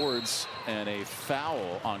for the boards and a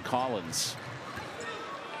foul on Collins.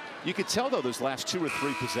 You could tell, though, those last 2 or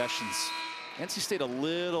 3 possessions, NC State a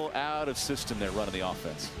little out of system there running the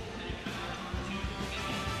offense.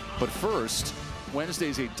 But first,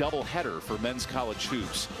 Wednesday's a doubleheader for men's college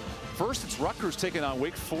hoops. First, it's Rutgers taking on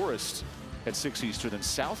Wake Forest at 6 Eastern, then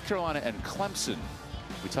South Carolina and Clemson.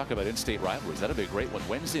 We talk about in-state rivalries. That'll be a great one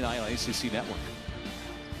Wednesday night on ACC Network.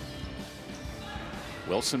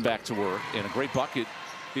 Wilson back to work, and a great bucket.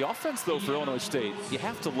 The offense, though, for Illinois State, you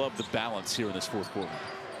have to love the balance here in this fourth quarter.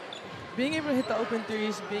 Being able to hit the open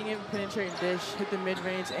threes, being able to penetrate and dish, hit the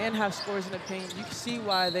mid-range, and have scores in the paint, you can see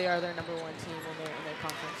why they are their #1 team in their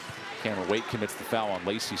conference. Cameron Waite commits the foul on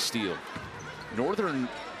Lacey Steele. Northern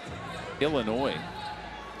Illinois,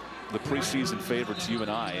 the preseason favorites, you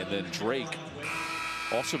and I, and then Drake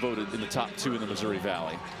also voted in the top 2 in the Missouri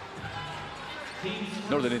Valley.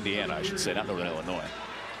 Northern Indiana, I should say, not Northern Illinois.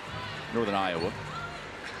 Northern Iowa.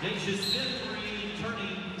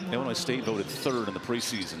 Illinois State voted 3rd in the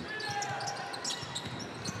preseason.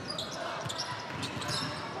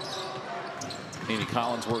 Amy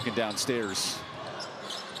Collins working downstairs.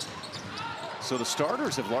 So the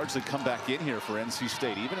starters have largely come back in here for NC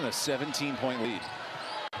State, even in a 17-point lead.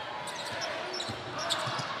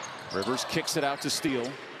 Rivers kicks it out to Steele.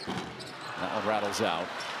 That one rattles out.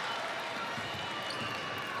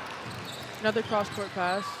 Another cross-court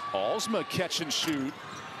pass. Alsma catch and shoot.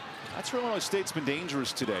 That's where Illinois State's been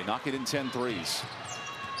dangerous today, knocking in 10 threes.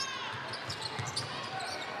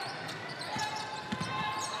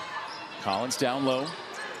 Collins down low.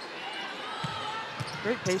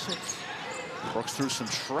 Great patience. Brooks through some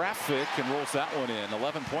traffic and rolls that one in.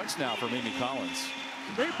 11 points now for Mimi Collins.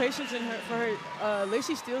 Great patience in her, for her.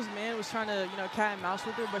 Lacey Steele's man was trying to, cat and mouse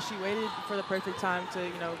with her, but she waited for the perfect time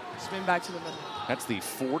to, spin back to the middle. That's the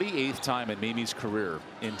 48th time in Mimi's career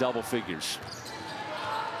in double figures.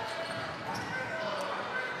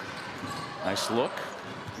 Nice look.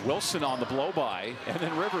 Wilson on the blow by, and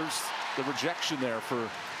then Rivers, the rejection there for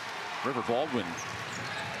River Baldwin.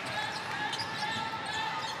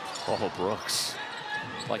 Oh, Brooks,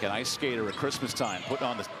 like an ice skater at Christmas time, putting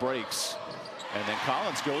on the brakes. And then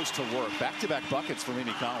Collins goes to work. Back-to-back buckets for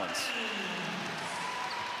Mimi Collins.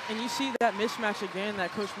 And you see that mismatch again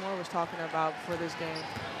that Coach Moore was talking about for this game.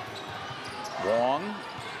 Wong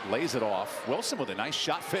lays it off. Wilson with a nice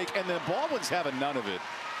shot fake, and then Baldwin's having none of it.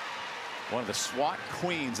 One of the SWAT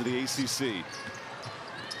queens of the ACC.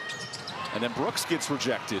 And then Brooks gets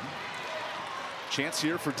rejected. Chance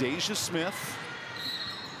here for Deja Smith.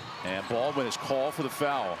 And Baldwin is called for the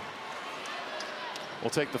foul. We'll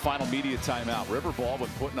take the final media timeout. River Baldwin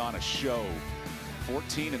putting on a show.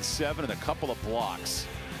 14 and 7 and a couple of blocks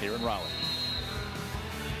here in Raleigh.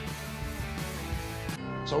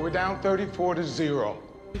 So we're down 34-0.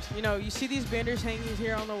 You see these banners hanging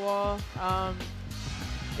here on the wall.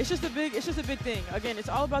 It's just a big thing. Again, it's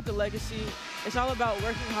all about the legacy. It's all about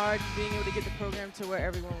working hard and being able to get the program to where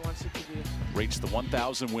everyone wants it to be. Reached the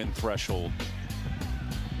 1,000 win threshold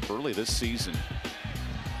early this season.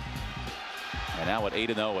 And now at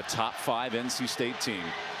 8-0, a top 5 NC State team.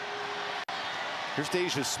 Here's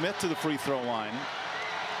Deja Smith to the free throw line.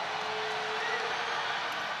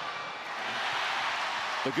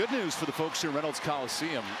 The good news for the folks here in Reynolds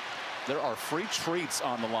Coliseum, there are free treats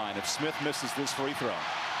on the line if Smith misses this free throw.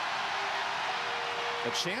 A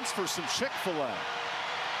chance for some Chick-fil-A.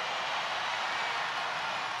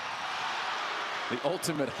 The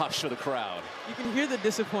ultimate hush of the crowd. You can hear the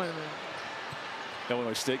disappointment.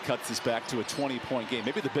 Illinois State cuts this back to a 20-point game.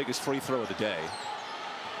 Maybe the biggest free throw of the day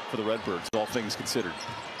for the Redbirds, all things considered.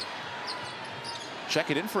 Check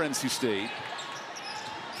it in for NC State.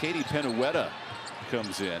 Katie Penuetta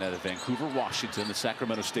comes in out of Vancouver, Washington, the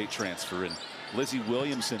Sacramento State transfer, and Lizzie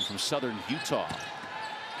Williamson from Southern Utah.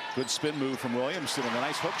 Good spin move from Williamson and a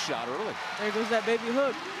nice hook shot early. There goes that baby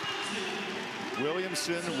hook.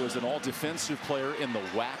 Williamson was an all-defensive player in the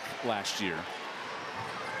WAC last year.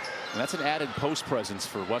 And that's an added post presence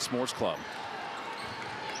for Westmore's club.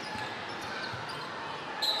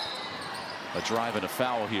 A drive and a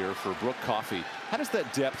foul here for Brooke Coffey. How does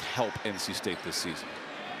that depth help NC State this season?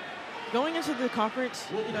 Going into the conference,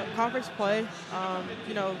 conference play,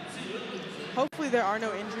 hopefully there are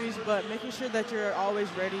no injuries, but making sure that you're always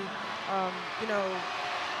ready.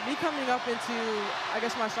 Me coming up into, I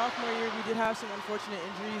guess, my sophomore year, we did have some unfortunate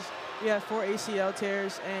injuries. We had 4 ACL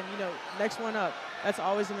tears, and, next one up. That's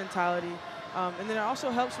always the mentality. And then it also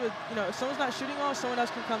helps with, if someone's not shooting well, someone else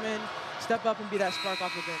can come in, step up, and be that spark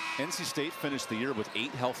off the bench. NC State finished the year with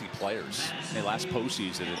 8 healthy players in the last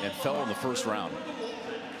postseason and fell in the first round.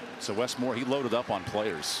 So Westmore, he loaded up on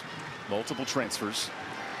players. Multiple transfers.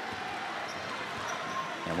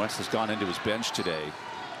 And West has gone into his bench today.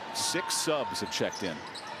 6 subs have checked in.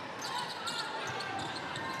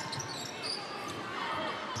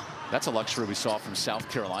 That's a luxury we saw from South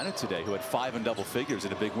Carolina today, who had 5 in double figures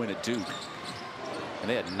in a big win at Duke. And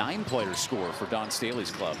they had 9 players score for Don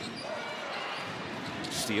Staley's club.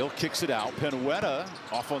 Steele kicks it out. Penuetta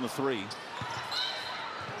off on the 3.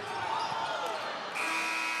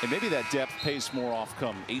 And maybe that depth pays more off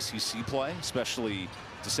come ACC play, especially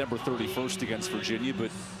December 31st against Virginia. But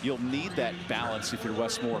you'll need that balance if you're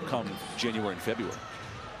Westmore come January and February.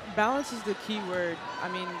 Balance is the key word. I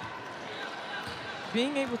mean,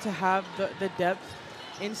 being able to have the depth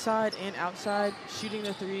inside and outside, shooting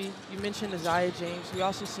the 3. You mentioned Aziaha James. We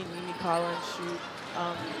also see Mimi Collins shoot.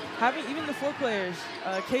 Having even the 4 players,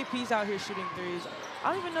 KP's out here shooting 3s.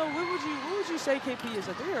 I don't even know, what would you say KP is,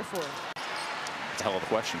 a 3 or a 4? That's a hell of a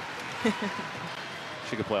question.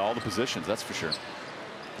 She could play all the positions, that's for sure.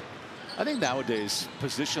 I think nowadays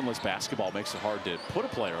positionless basketball makes it hard to put a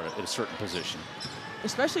player at a certain position.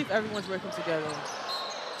 Especially if everyone's working together.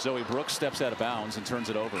 Zoe Brooks steps out of bounds and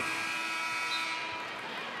turns it over.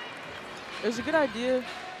 It was a good idea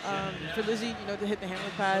for Lizzie, to hit the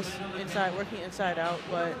hammer pass inside, working inside out,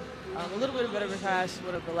 but a little bit of better pass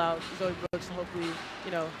would have allowed Zoe Brooks to hopefully,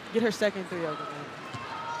 get her second 3 of the game.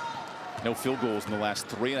 No field goals in the last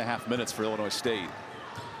 3.5 minutes for Illinois State,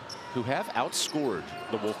 who have outscored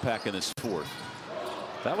the Wolfpack in this fourth.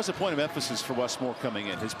 That was a point of emphasis for Westmore coming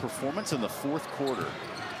in. His performance in the fourth quarter,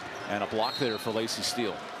 and a block there for Lacey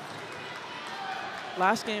Steele.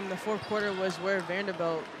 Last game, the fourth quarter, was where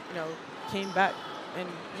Vanderbilt, came back and,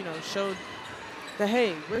 showed that,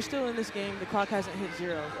 hey, we're still in this game. The clock hasn't hit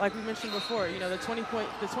 0. Like we mentioned before, the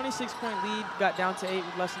 26-point lead got down to 8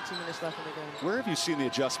 with less than 2 minutes left in the game. Where have you seen the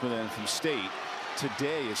adjustment in from State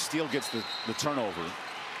today as Steele gets the turnover?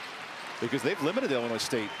 Because they've limited Illinois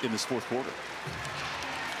State in this fourth quarter.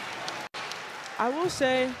 I will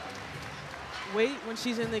say, Wait, when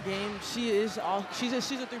she's in the game, she's a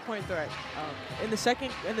 3-point threat. In the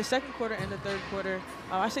second quarter and the third quarter,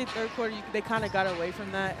 I say third quarter, they kind of got away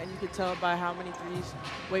from that, and you could tell by how many threes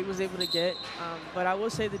Wait was able to get. But I will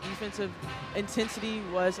say the defensive intensity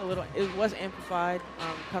was amplified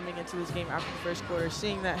coming into this game after the first quarter,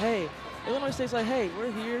 seeing that, hey, Illinois State's like, hey,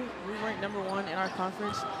 we're here, we're ranked #1 in our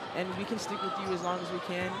conference, and we can stick with you as long as we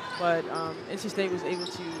can. But NC State was able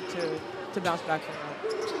to bounce back from that.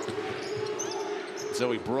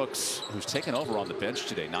 Zoe Brooks, who's taken over on the bench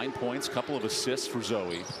today, 9 points, couple of assists for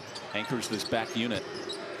Zoe, anchors this back unit.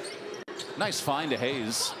 Nice find to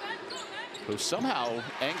Hayes, who somehow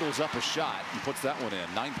angles up a shot and puts that one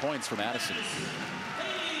in. 9 points for Madison.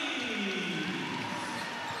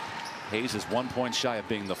 Hayes is 1 point shy of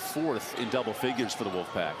being the 4th in double figures for the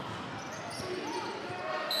Wolfpack.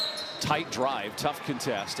 Tight drive, tough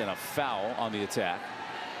contest, and a foul on the attack.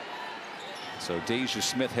 So Deja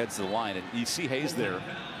Smith heads to the line, and you see Hayes there.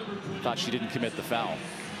 Thought she didn't commit the foul.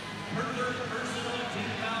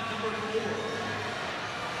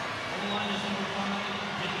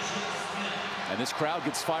 And this crowd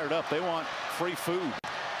gets fired up. They want free food.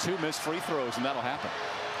 2 missed free throws, and that'll happen.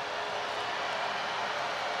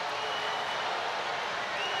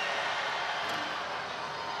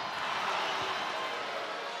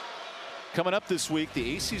 Coming up this week,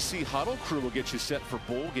 the ACC Huddle crew will get you set for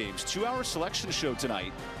bowl games. 2-hour selection show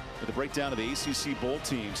tonight with a breakdown of the ACC bowl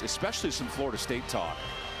teams, especially some Florida State talk.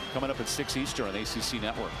 Coming up at 6 Eastern on the ACC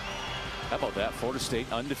Network. How about that? Florida State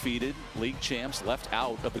undefeated, league champs, left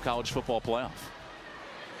out of the college football playoff.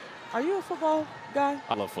 Are you a football guy?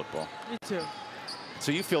 I love football. Me too.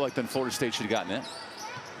 So you feel like then Florida State should have gotten in?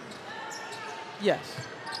 Yes.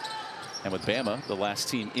 And with Bama, the last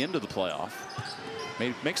team into the playoff,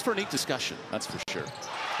 makes for a neat discussion, that's for sure.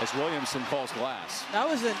 As Williamson calls glass. That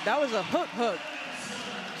was a hook.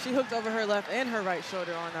 She hooked over her left and her right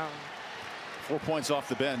shoulder on that one. 4 points off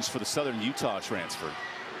the bench for the Southern Utah transfer.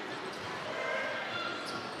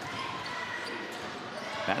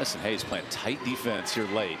 Madison Hayes playing tight defense here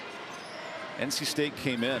late. NC State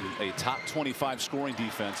came in a top 25 scoring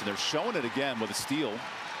defense, and they're showing it again with a steal.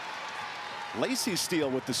 Lacey Steele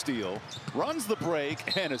with the steal, runs the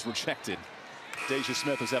break, and is rejected. Deja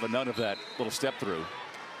Smith was having none of that little step through.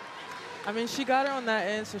 I mean, she got her on that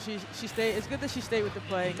end, so she stayed. It's good that she stayed with the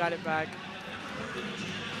play, got it back.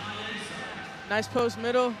 Nice post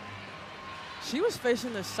middle. She was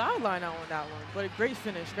facing the sideline on that one, but a great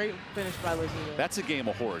finish by Lizzie. That's a game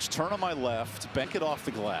of horse. Turn on my left, bank it off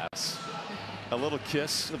the glass. A little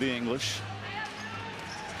kiss of the English.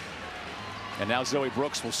 And now Zoe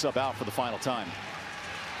Brooks will sub out for the final time.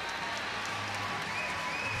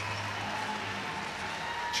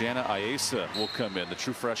 Jana Ayesa will come in, the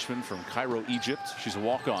true freshman from Cairo, Egypt. She's a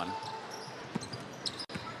walk-on.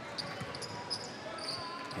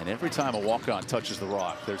 And every time a walk-on touches the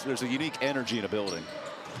rock, there's a unique energy in a building.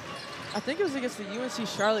 I think it was against the UNC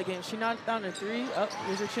Charlotte game. She knocked down a 3. Oh,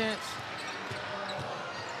 here's her chance.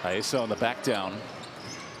 Ayesa on the back down.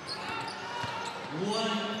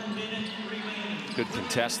 1 minute remaining. Good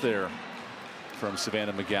contest there from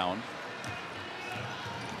Savannah McGowan.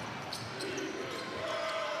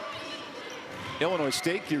 Illinois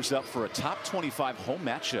State gears up for a top 25 home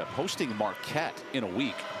matchup, hosting Marquette in a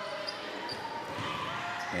week.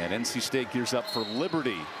 And NC State gears up for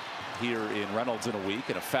Liberty here in Reynolds in a week,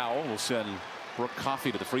 and a foul will send Brooke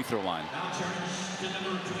Coffey to the free throw line.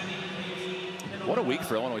 What a week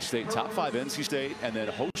for Illinois State. Top 5 NC State, and then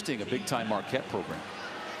hosting a big-time Marquette program.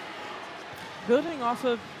 Building off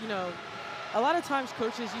of, a lot of times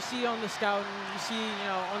coaches, you see on the scouting, you see,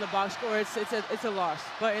 on the box score, it's a loss.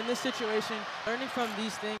 But in this situation, learning from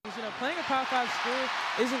these things, playing a Power 5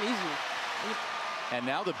 school isn't easy. And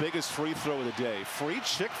now the biggest free throw of the day. Free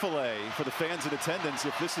Chick-fil-A for the fans in attendance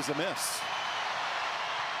if this is a miss.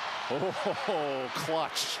 Oh,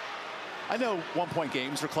 clutch. I know one-point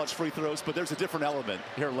games are clutch free throws, but there's a different element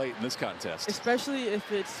here late in this contest. Especially if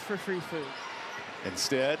it's for free food.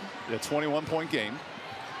 Instead, a 21-point game.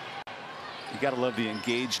 You got to love the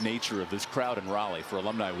engaged nature of this crowd in Raleigh for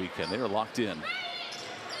alumni weekend. They are locked in.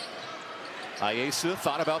 Aziaha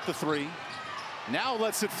thought about the three. Now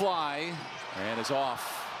lets it fly and is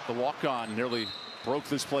off. The walk-on nearly broke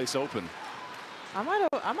this place open. I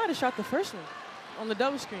might have shot the first one on the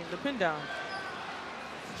double screen, the pin down.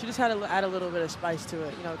 She just had to add a little bit of spice to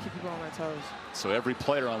it, keep people on their toes. So every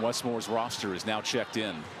player on Westmore's roster is now checked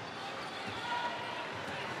in.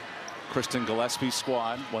 Kristen Gillespie's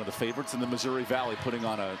squad, one of the favorites in the Missouri Valley, putting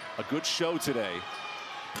on a good show today.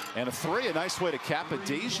 And a three, a nice way to cap it.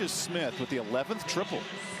 Deja Smith with the 11th triple.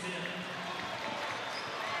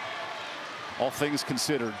 All things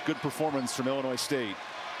considered, good performance from Illinois State.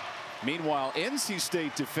 Meanwhile, NC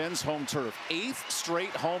State defends home turf. 8th straight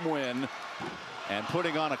home win and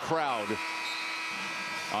putting on a crowd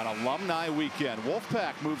on alumni weekend.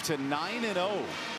 Wolfpack moved to 9-0.